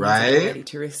 For the ones that are Right? ready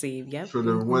to receive. Yep. For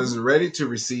the ones that are ready to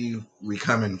receive, we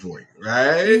coming for you,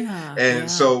 right? Yeah. And Yeah.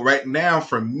 so right now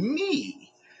for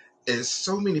me, is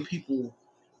so many people,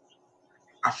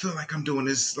 I feel like I'm doing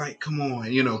this, like, come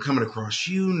on, coming across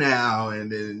you now,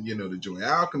 and then, the Joy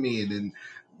Alchemy, and then,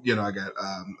 I got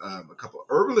a couple of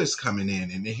herbalists coming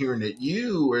in, and they're hearing that and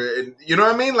you know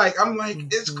what I mean? Like, I'm like,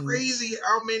 it's crazy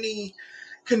how many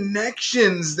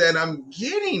connections that I'm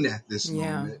getting at this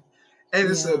moment. And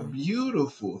it's a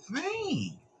beautiful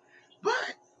thing. But,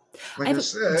 like I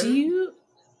said...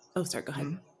 Oh, sorry, go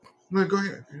ahead. No, go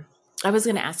ahead. I was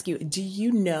going to ask you, do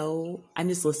you know, I'm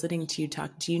just listening to you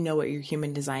talk, do you know what your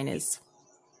human design is?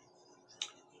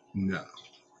 No,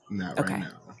 not right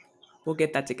now. We'll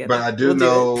get that together. But I do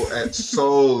know at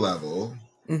soul level,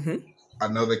 I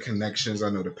know the connections, I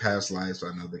know the past lives,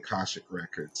 I know the Akashic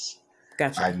records.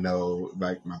 Gotcha. I know,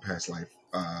 like, my past life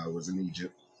was in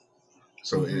Egypt.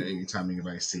 So anytime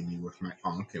anybody see me with my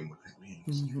Ankh and what that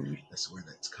means, that's where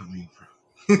that's coming from.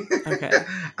 Okay.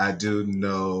 I do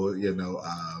know,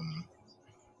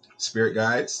 spirit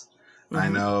guides. I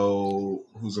know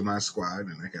who's in my squad,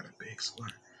 and I got a big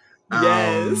squad.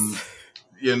 Yes.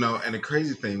 And the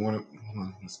crazy thing,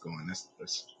 let's go on.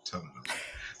 Let's tell them.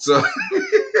 So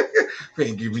we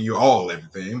ain't giving you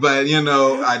everything, but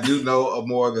I do know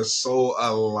more of the soul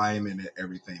alignment and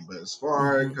everything. But as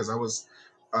far, because I was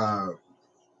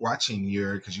watching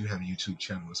because you have a YouTube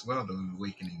channel as well, the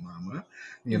Awakening Mama,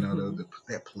 to put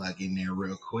that plug in there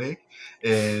real quick,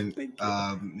 and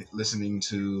listening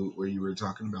to where you were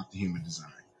talking about the human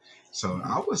design. So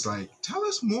I was like, tell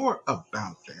us more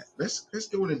about that. Let's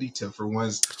go into detail for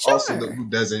ones also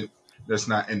that's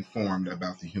not informed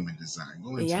about the human design.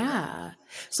 Go into that.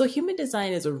 So human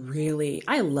design is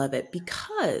I love it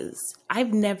because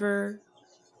I've never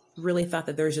really thought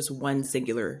that there's just one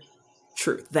singular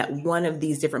truth, that one of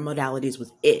these different modalities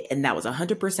was it, and that was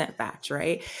 100% fact,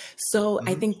 right? So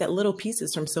I think that little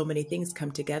pieces from so many things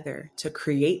come together to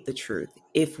create the truth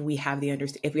if we have the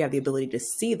ability to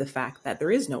see the fact that there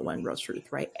is no one real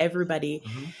truth, right? Everybody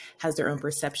has their own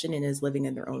perception and is living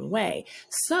in their own way.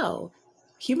 So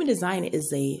human design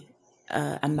is a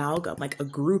amalgam, like a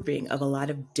grouping of a lot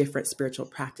of different spiritual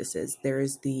practices. There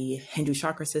is the Hindu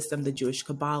chakra system, the Jewish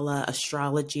Kabbalah,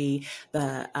 astrology,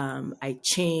 the I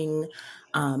Ching,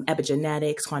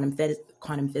 epigenetics,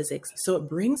 quantum physics. So it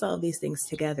brings all of these things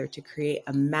together to create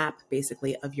a map,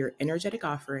 basically, of your energetic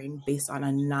offering based on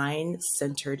a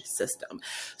 9-centered system.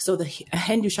 So the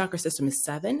Hindu chakra system is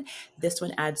 7. This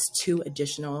one adds 2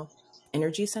 additional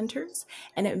energy centers,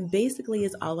 and it basically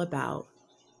is all about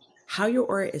how your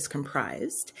aura is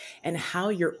comprised and how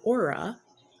your aura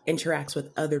interacts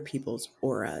with other people's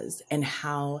auras, and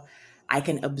how I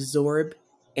can absorb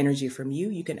energy from you.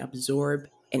 You can absorb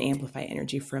and amplify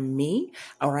energy from me,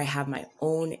 or I have my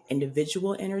own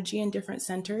individual energy in different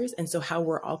centers. And so how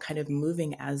we're all kind of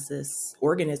moving as this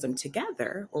organism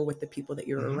together, or with the people that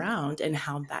you're around, and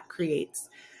how that creates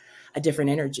a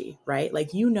different energy, right?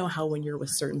 Like, you know how when you're with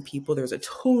certain people, there's a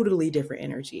totally different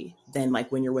energy than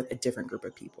like when you're with a different group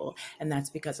of people. And that's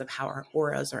because of how our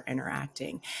auras are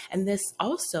interacting. And this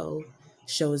also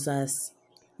shows us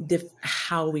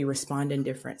how we respond in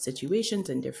different situations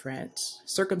and different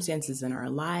circumstances in our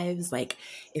lives. Like,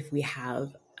 if we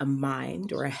have a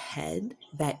mind or a head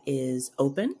that is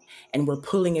open and we're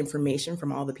pulling information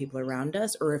from all the people around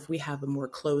us, or if we have a more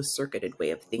closed circuited way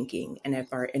of thinking, and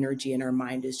if our energy and our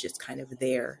mind is just kind of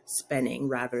there spinning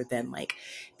rather than like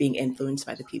being influenced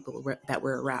by the people that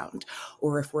we're around,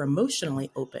 or if we're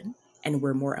emotionally open and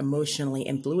we're more emotionally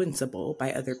influenceable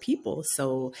by other people.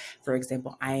 So for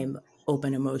example, I'm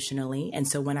open emotionally. And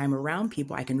so when I'm around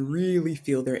people, I can really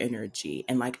feel their energy,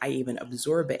 and like I even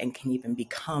absorb it and can even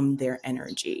become their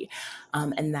energy.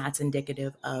 And that's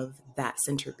indicative of that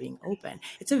center being open.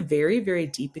 It's a very, very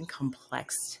deep and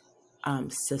complex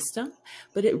system,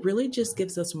 but it really just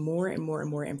gives us more and more and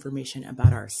more information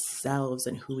about ourselves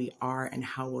and who we are and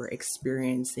how we're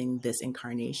experiencing this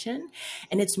incarnation.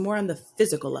 And it's more on the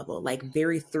physical level, like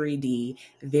very 3D,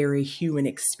 very human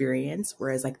experience,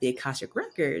 whereas like the Akashic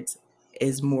Records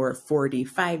is more 4D,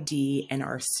 5D, and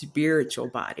our spiritual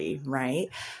body, right?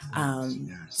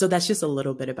 Yes. So that's just a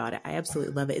little bit about it. I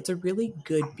absolutely love it. It's a really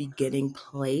good beginning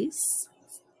place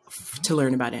to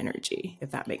learn about energy, if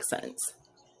that makes sense.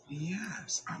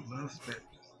 Yes, I love that.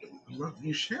 I love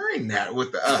you sharing that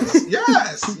with us.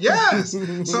 Yes.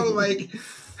 So, like,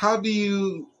 how do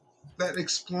you? That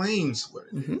explains what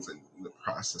it is in the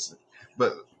process.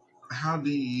 But how do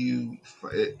you?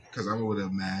 Because I would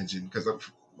imagine.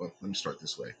 Well, let me start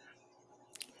this way.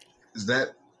 Is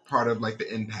that part of like the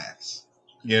empaths?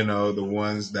 You know, the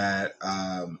ones that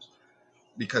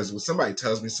because when somebody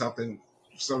tells me something,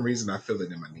 for some reason I feel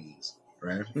it in my knees.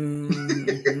 Right.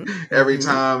 Every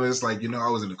time it's like, I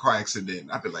was in a car accident.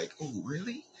 I'd be like, oh,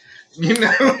 really?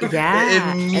 Yeah.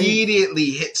 It immediately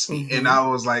hits me. And I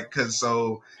was like,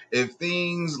 so if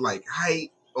things like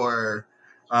height or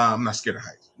I'm not scared of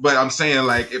height, but I'm saying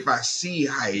like if I see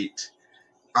height,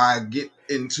 I get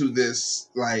into this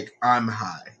like I'm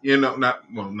high, not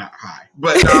high,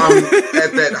 but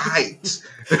at that height.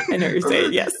 I know what you're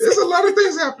saying. Yes, there's a lot of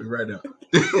things happening right now.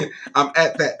 I'm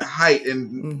at that height,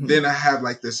 and then I have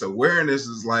like this awareness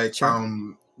is like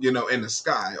in the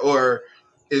sky, or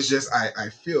it's just I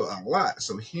feel a lot.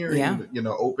 So hearing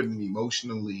open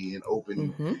emotionally and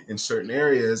open in certain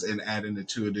areas, and adding the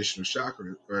 2 additional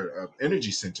chakra or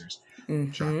energy centers.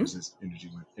 Chakras is energy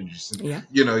center. Yeah.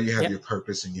 You have your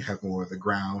purpose, and you have more of the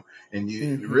ground, and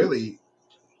you really.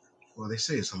 Well, they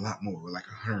say it's a lot more, like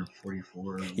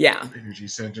 144 energy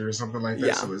center or something like that.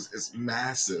 Yeah. So it's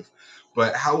massive.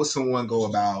 But how would someone go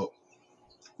about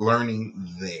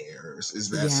learning theirs? Is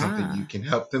that something you can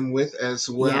help them with as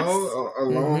well? Yes.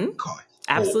 Along?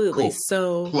 Absolutely. Cool.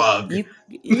 So plug.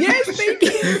 Yes, thank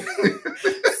you.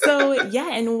 So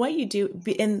and what you do,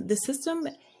 and the system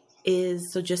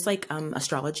is so just like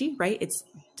astrology, right? It's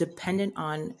dependent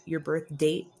on your birth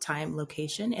date, time,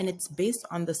 location, and it's based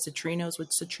on the neutrinos, which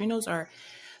neutrinos are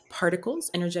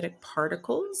particles, energetic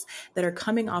particles that are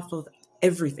coming off of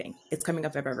everything. It's coming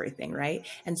off of everything, right?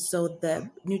 And so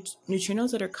the neutrinos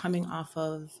that are coming off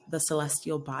of the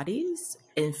celestial bodies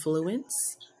influence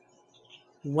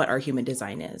what our human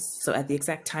design is. So at the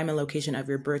exact time and location of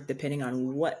your birth, depending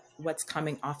on what's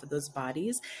coming off of those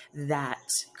bodies, that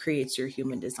creates your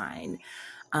human design.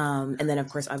 And then of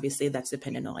course, obviously that's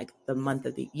dependent on like the month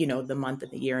of the month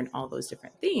of the year and all those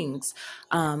different things.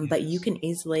 But you can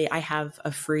easily, I have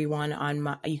a free one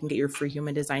you can get your free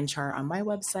human design chart on my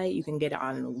website. You can get it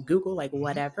on Google, like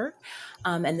whatever.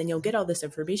 And then you'll get all this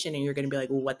information and you're going to be like,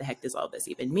 well, what the heck does all this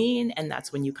even mean? And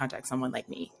that's when you contact someone like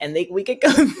me and we could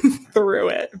go through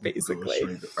it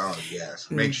basically. Oh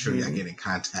yes. Make sure y'all get in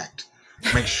contact.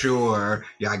 Make sure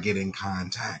y'all get in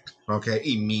contact. Okay,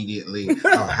 immediately.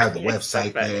 I'll have the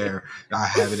website there. I'll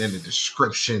have it in the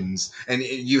descriptions. And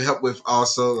you help with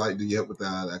also, like, do you help with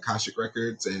the Akashic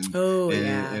Records and all?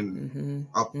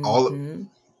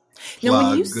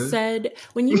 Now,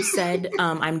 when you said,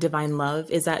 I'm divine love,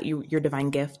 is that your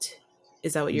divine gift?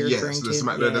 Is that what you're referring to? Yes,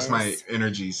 that's my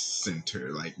energy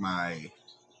center, like my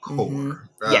core,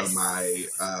 my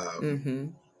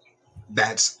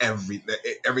that's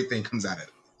everything comes out of it.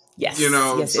 Yes.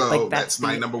 Yes, so like that's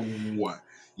my number one.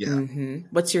 Yeah.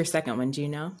 What's your second one? Do you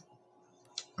know?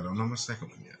 I don't know my second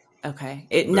one yet. Okay.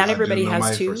 But Not I do everybody know has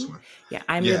my first two. one. Yeah,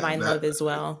 I'm Yeah, Divine that. Love as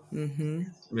well. Mm-hmm.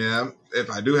 Yeah,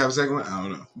 if I do have a second one, I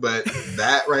don't know. But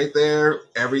that right there, Yeah.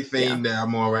 everything that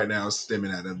I'm on right now is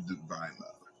stemming out of divine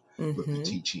love with the Mm-hmm.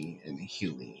 teaching and the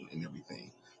healing and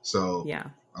everything. So Yeah.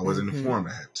 I wasn't Mm-hmm. informed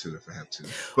I had to if I have to.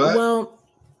 But Well,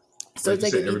 so like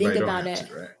it's you like said, if you think everybody don't about have it,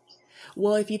 to, right?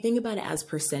 well, if you think about it as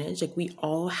percentage, like we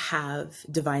all have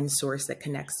divine source that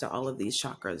connects to all of these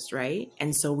chakras, right?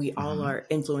 And so we all Mm-hmm. are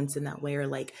influenced in that way, or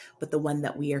like, but the one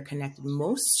that we are connected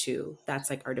most to, that's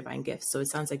like our divine gift. So it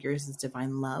sounds like yours is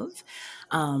divine love.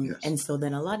 Yes. And so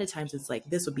then a lot of times it's like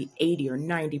this would be 80 or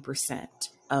 90%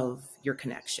 of your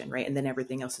connection, right? And then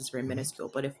everything else is very Mm-hmm.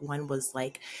 minuscule. But if one was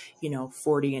like,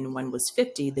 40 and one was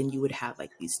 50, then you would have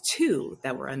like these two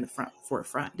that were in the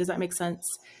forefront. Does that make sense?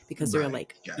 Because they're Right.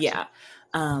 like, Gotcha. yeah.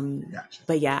 Gotcha.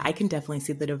 But yeah, I can definitely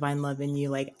see the divine love in you.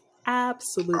 Like,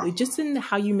 absolutely. Oh, Just in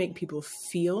how you make people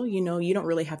feel, you don't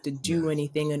really have to do yes.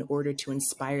 anything in order to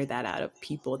inspire that out of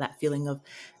people, that feeling of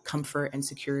comfort and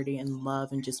security and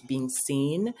love and just being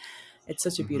seen. It's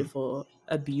such Mm-hmm.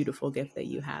 a beautiful gift that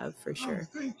you have for Oh, sure.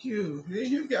 thank you. Yeah,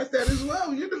 you got that as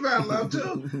well. You're divine love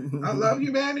too. I love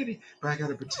humanity, but I got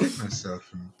to protect myself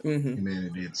from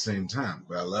humanity at the same time.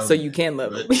 But I love So you humanity. can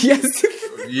love them. But Yes.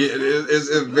 yeah, it's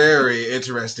a very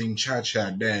interesting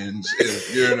cha-cha dance.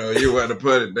 If you want to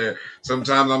put it there.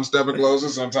 Sometimes I'm stepping closer,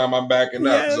 sometimes I'm backing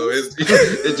up. So Yes.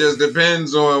 it just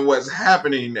depends on what's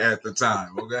happening at the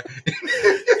time. Okay.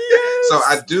 So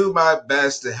I Yes. do my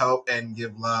best to help and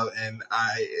give love, and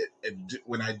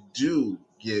when I do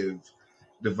give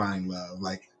divine love,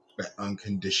 like that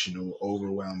unconditional,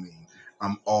 overwhelming,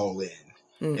 I'm all in,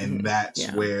 and that's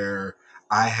Yeah. where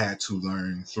I had to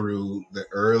learn through the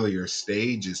earlier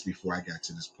stages before I got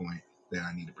to this point that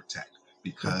I need to protect,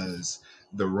 because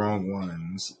the wrong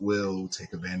ones will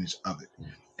take advantage of it,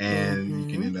 and you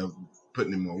can end up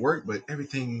putting in more work. But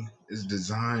everything is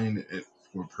designed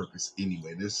for a purpose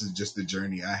anyway. This is just the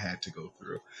journey I had to go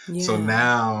through. Yeah. So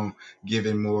now,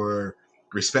 giving more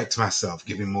respect to myself,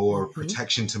 giving more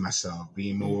protection to myself,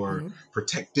 being more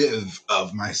protective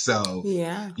of myself.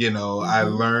 Yeah. I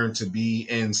learned to be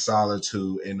in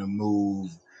solitude and to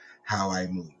move how I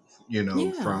move,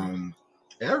 Yeah. from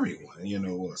everyone,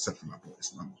 well, except for my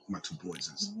boys. My two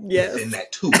boys is Yes. within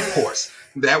that too, of course.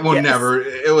 That will Yes.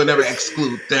 it will never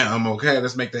exclude them, okay?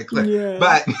 Let's make that clear. Yeah.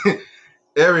 But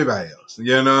everybody else,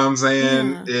 you know what I'm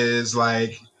saying, Yeah. is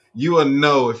like, you will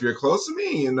know if you're close to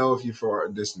me, you know if you're far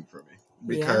distant from me,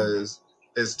 because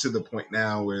it's to the point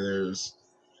now where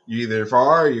you either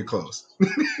far or you're close.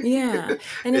 Yeah.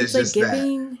 And It's it's like just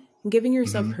that. giving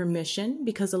yourself Mm-hmm. permission,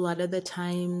 because a lot of the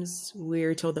times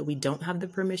we're told that we don't have the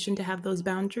permission to have those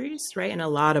boundaries, right? And a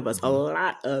lot of us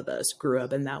grew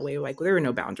up in that way. Like, there were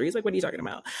no boundaries. Like, what are you talking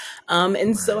about?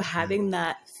 And so Right. having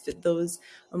those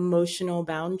emotional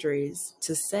boundaries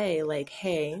to say, like,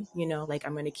 hey, like,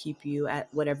 I'm going to keep you at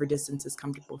whatever distance is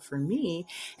comfortable for me.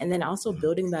 And then also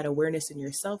building that awareness in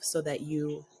yourself so that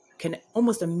you can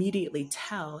almost immediately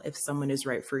tell if someone is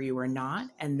right for you or not,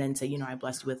 and then say, I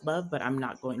blessed you with love, but I'm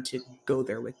not going to go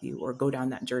there with you or go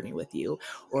down that journey with you,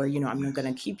 or, I'm not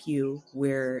going to keep you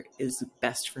where is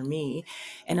best for me.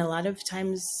 And a lot of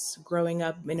times growing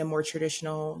up in a more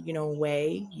traditional,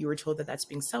 way, you were told that that's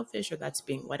being selfish, or that's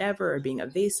being whatever, or being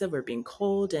evasive, or being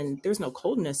cold. And there's no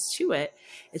coldness to it.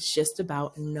 It's just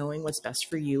about knowing what's best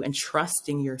for you and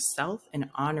trusting yourself and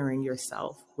honoring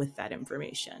yourself with that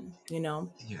information,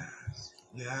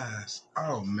 Yes.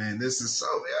 Oh man, this is so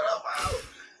beautiful.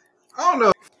 I don't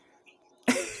know.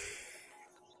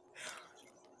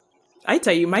 I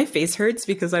tell you, my face hurts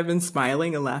because I've been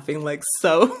smiling and laughing like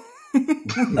so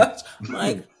much.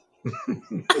 Like,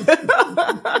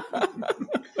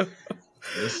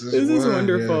 This this is yeah.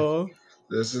 wonderful.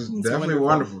 This is It's definitely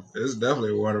wonderful. wonderful. It's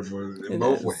definitely wonderful in It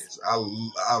both is. ways.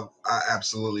 I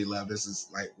absolutely love this. Is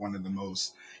like one of the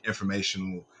most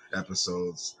informational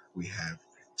episodes we have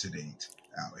to date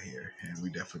out here, and we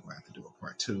definitely going to have to do a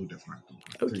part 2. Definitely have to do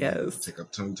a part Oh, 3. We'll yes. take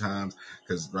up 2 times,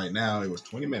 because right now it was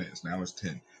 20 minutes. Now it's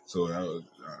 10. So I'll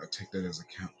take that as a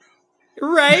count.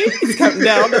 Right? It's counting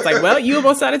down. It's like, well, you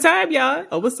almost out of time, y'all.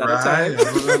 Almost out of time. Right?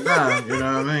 Almost out of time. You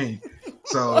know what I mean?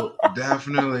 So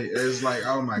definitely, it's like,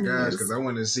 oh my gosh, because I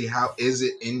want to see, how is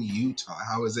it in Utah?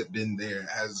 How has it been there?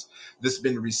 Has this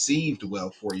been received well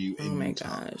for you in Utah?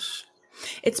 Oh my gosh.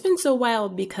 It's been so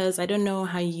wild because I don't know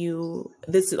how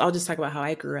I'll just talk about how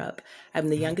I grew up. I'm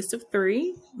the youngest of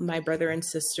 3. My brother and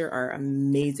sister are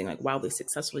amazing, like wildly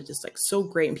successful, just like so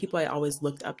great, and people I always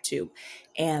looked up to.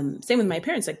 And same with my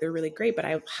parents, like they're really great, but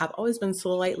I have always been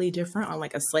slightly different, on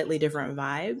like a slightly different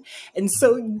vibe. And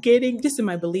so getting just in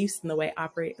my beliefs and the way I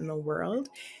operate in the world.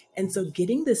 And so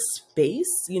getting this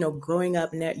space, growing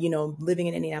up, living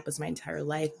in Indianapolis my entire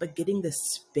life, but getting this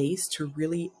space to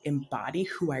really embody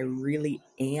who I really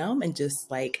am, and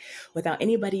just like without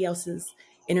anybody else's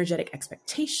energetic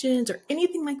expectations or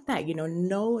anything like that.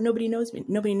 Nobody knows me.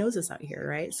 Nobody knows us out here,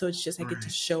 right? So it's just I get to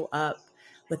show up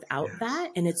without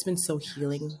that. And it's been so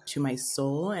healing to my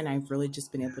soul. And I've really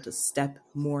just been able to step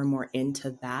more and more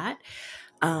into that.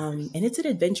 And it's an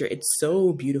adventure. It's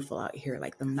so beautiful out here,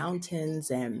 like the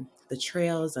mountains and the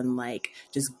trails, and like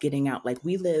just getting out. Like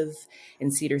we live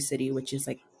in Cedar City, which is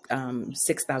like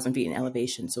 6,000 feet in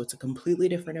elevation. So it's a completely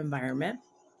different environment.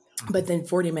 But then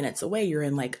 40 minutes away, you're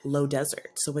in like low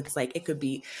desert. So it's like, it could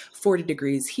be 40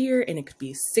 degrees here and it could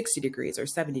be 60 degrees or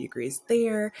 70 degrees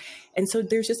there. And so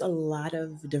there's just a lot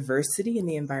of diversity in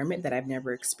the environment that I've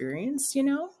never experienced,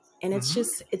 And it's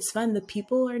just, it's fun. The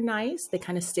people are nice. They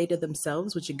kind of stay to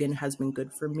themselves, which again has been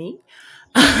good for me.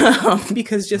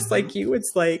 Because just like you,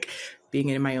 it's like being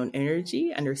in my own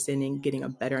energy, getting a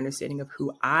better understanding of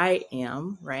who I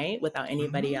am, right? Without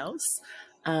anybody else.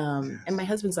 And my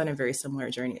husband's on a very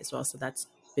similar journey as well. So that's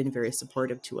been very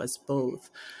supportive to us both.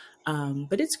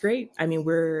 But it's great. I mean,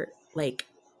 we're like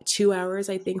 2 hours,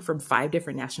 I think, from 5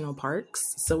 different national parks.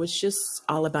 So it's just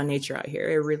all about nature out here.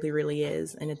 It really, really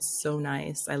is. And it's so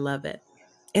nice. I love it.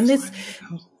 And this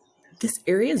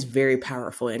area is very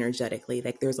powerful energetically.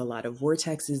 Like there's a lot of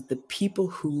vortexes. The people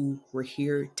who were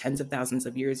here tens of thousands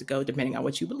of years ago, depending on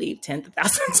what you believe, tens of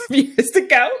thousands of years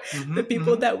ago, the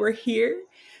people that were here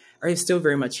are still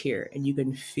very much here, and you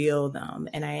can feel them.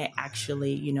 And I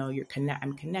actually,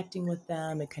 I'm connecting with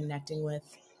them and connecting with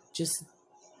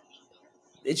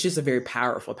it's just a very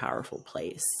powerful, powerful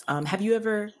place. Have you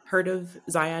ever heard of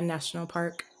Zion National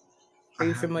Park? Are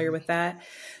you familiar with that?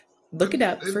 Look it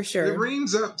up for sure. It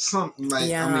rings up something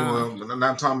like, I mean, I'm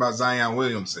not talking about Zion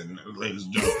Williamson, ladies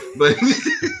and gentlemen,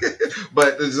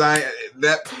 but the Zion,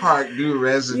 that park do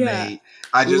resonate. Yeah.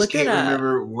 I just can't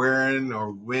remember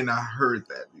when I heard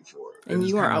that before. And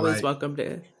you are always welcome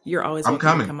to. You're always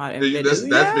welcome to come out and visit.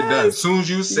 That's been done. As soon as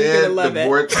you said the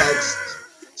vortex,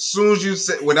 as soon as you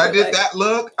said, when I did that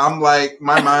look, I'm like,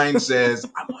 my mind says,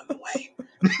 I'm on the way.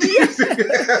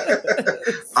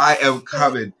 I am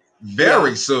coming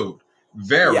very soon.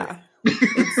 Very. Yeah.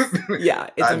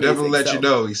 It's I definitely let you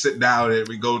know. He's sitting down and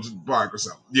we go to the park or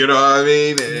something. You know what I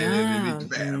mean? And meet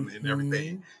the family and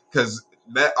everything. Because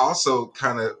that also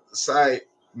kind of side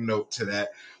note to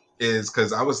that is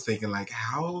because I was thinking, like,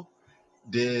 how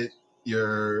did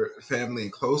your family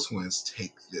and close ones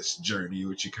take this journey,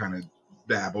 which you kind of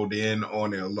dabbled in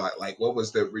on it a lot? Like, what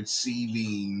was the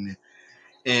receiving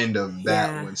end of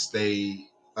that once they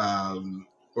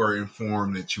were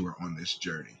informed that you were on this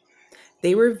journey?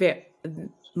 They were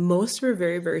most were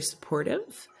very, very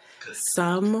supportive.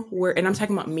 Some were, and I'm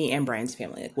talking about me and Brian's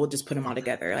family. Like, we'll just put them all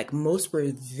together. Like, most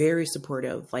were very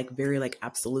supportive, like very, like,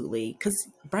 absolutely. Because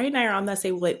Brian and I are on that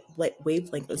same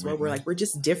wavelength as well. We're like, we're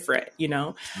just different,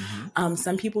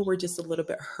 Some people were just a little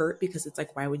bit hurt because it's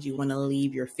like, why would you want to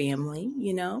leave your family,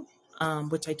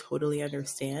 which I totally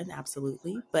understand.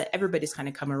 Absolutely. But everybody's kind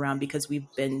of come around because we've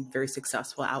been very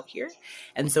successful out here.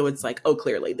 And so it's like, oh,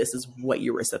 clearly this is what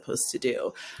you were supposed to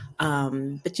do.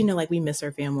 But, like, we miss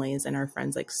our families and our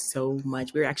friends like so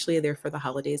much. We were actually there for the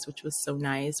holidays, which was so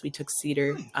nice. We took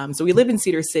Cedar. So we live in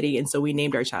Cedar City. And so we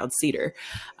named our child Cedar.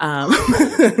 Nice.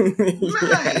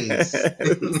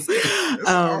 That's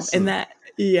awesome. And that,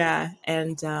 yeah.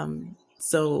 And,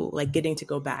 so like getting to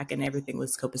go back and everything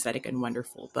was copacetic and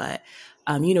wonderful. But,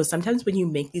 sometimes when you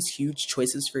make these huge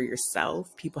choices for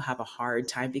yourself, people have a hard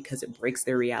time because it breaks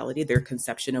their reality, their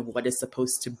conception of what is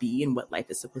supposed to be and what life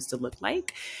is supposed to look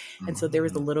like. And so there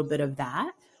was a little bit of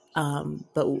that.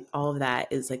 But all of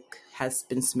that is has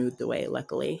been smoothed away,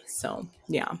 luckily. So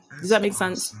yeah. Does that make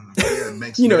sense? Yeah, it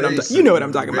makes you know what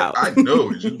I'm talking about. I know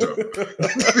what you're talking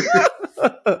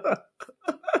about.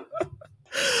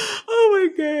 Oh my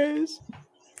gosh.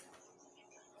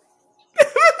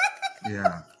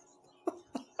 Yeah.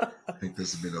 I think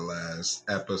this will be the last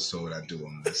episode I do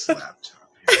on this laptop.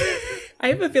 I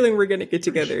have a feeling we're going to get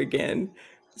together again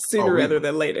sooner rather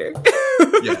than later.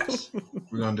 Yes.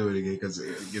 We're going to do it again because,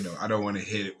 I don't want to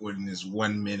hit it within this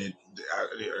 1 minute.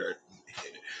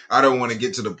 I don't want to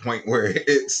get to the point where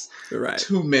it's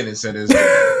 2 minutes and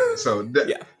it's so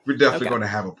we're definitely going to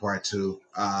have a part 2.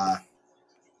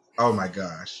 Oh my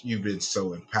gosh, you've been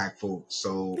so impactful,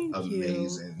 so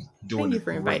amazing. Thank you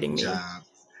for inviting me.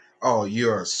 Oh,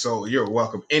 you're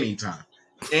welcome anytime.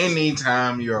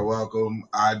 Anytime you're welcome.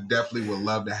 I definitely would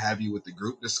love to have you with the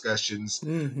group discussions.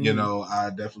 I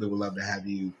definitely would love to have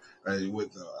you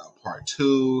with part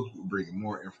 2, bringing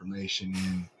more information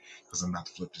in because I'm about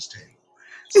to flip this table.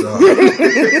 So,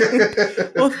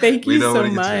 well, thank you so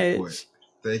much.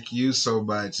 Thank you so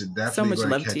much. And definitely so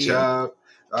going to catch up.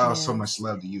 Oh, yes. So much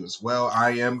love to you as well.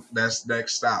 That's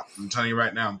next stop. I'm telling you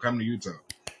right now, I'm coming to Utah.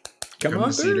 Coming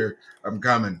to Cedar. I'm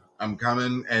coming.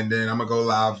 And then I'm going to go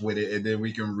live with it. And then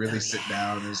we can really sit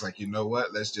down. And it's like, you know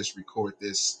what? Let's just record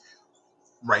this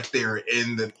right there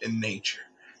in nature.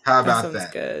 How about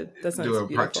that? Good. That sounds do a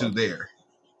beautiful. Part 2 there.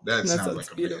 That sounds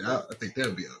like beautiful. I think that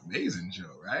would be an amazing show,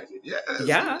 right? Yes,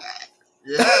 yeah.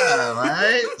 Yeah,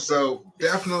 right? So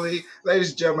definitely, ladies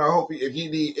and gentlemen, I hope if you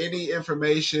need any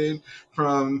information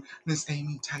from Miss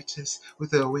Amy Titus with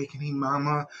the Awakening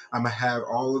Mama, I'm going to have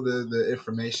all of the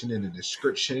information in the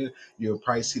description. You'll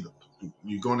probably see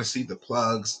you're going to see the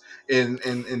plugs in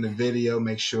the video.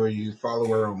 Make sure you follow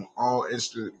her on all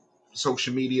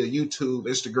social media, YouTube,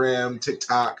 Instagram,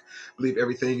 TikTok. I believe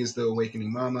everything is the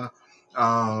Awakening Mama.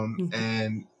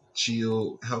 And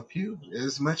she'll help you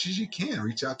as much as you can.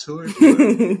 Reach out to her.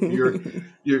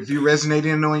 If you're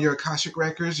resonating on your Akashic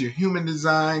records, your human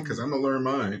design, because I'm going to learn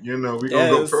mine. We're going to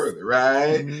go further,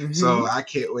 right? Mm-hmm. So I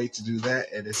can't wait to do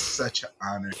that. And it's such an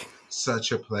honor,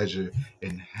 such a pleasure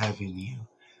in having you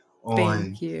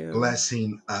on,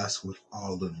 blessing us with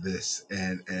all of this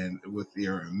and with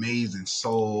your amazing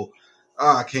soul.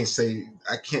 Oh, I can't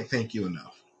thank you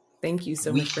enough. Thank you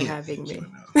so much for having me.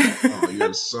 Oh,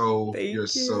 you're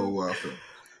so welcome.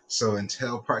 So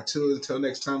until Part 2, until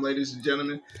next time, ladies and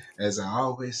gentlemen, as I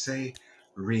always say,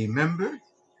 remember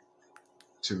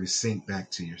to resync back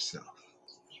to yourself.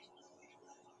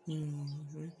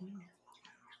 Mm-hmm.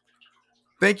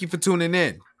 Thank you for tuning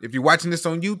in. If you're watching this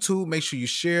on YouTube, make sure you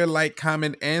share, like,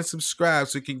 comment, and subscribe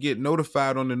so you can get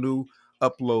notified on the new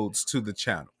uploads to the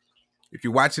channel. If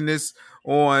you're watching this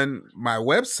on my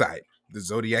website,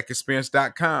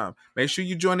 thezodiacexperience.com, make sure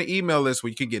you join the email list where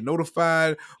you can get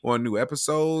notified on new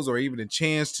episodes or even a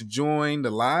chance to join the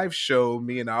live show,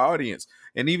 me and the audience,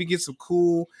 and even get some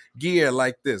cool gear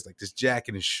like this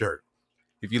jacket and shirt.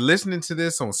 If you're listening to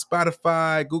this on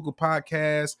Spotify, Google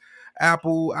Podcasts,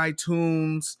 Apple,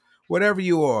 iTunes, whatever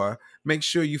you are, make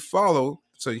sure you follow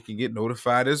so you can get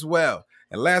notified as well.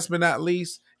 And last but not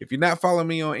least, if you're not following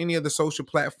me on any of the social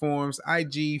platforms,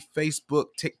 IG, Facebook,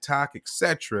 TikTok,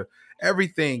 etc.,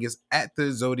 everything is at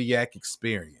the Zodiac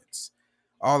Experience.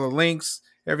 All the links,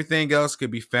 everything else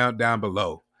could be found down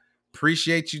below.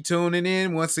 Appreciate you tuning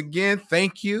in. Once again,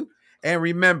 thank you. And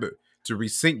remember to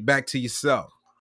resync back to yourself.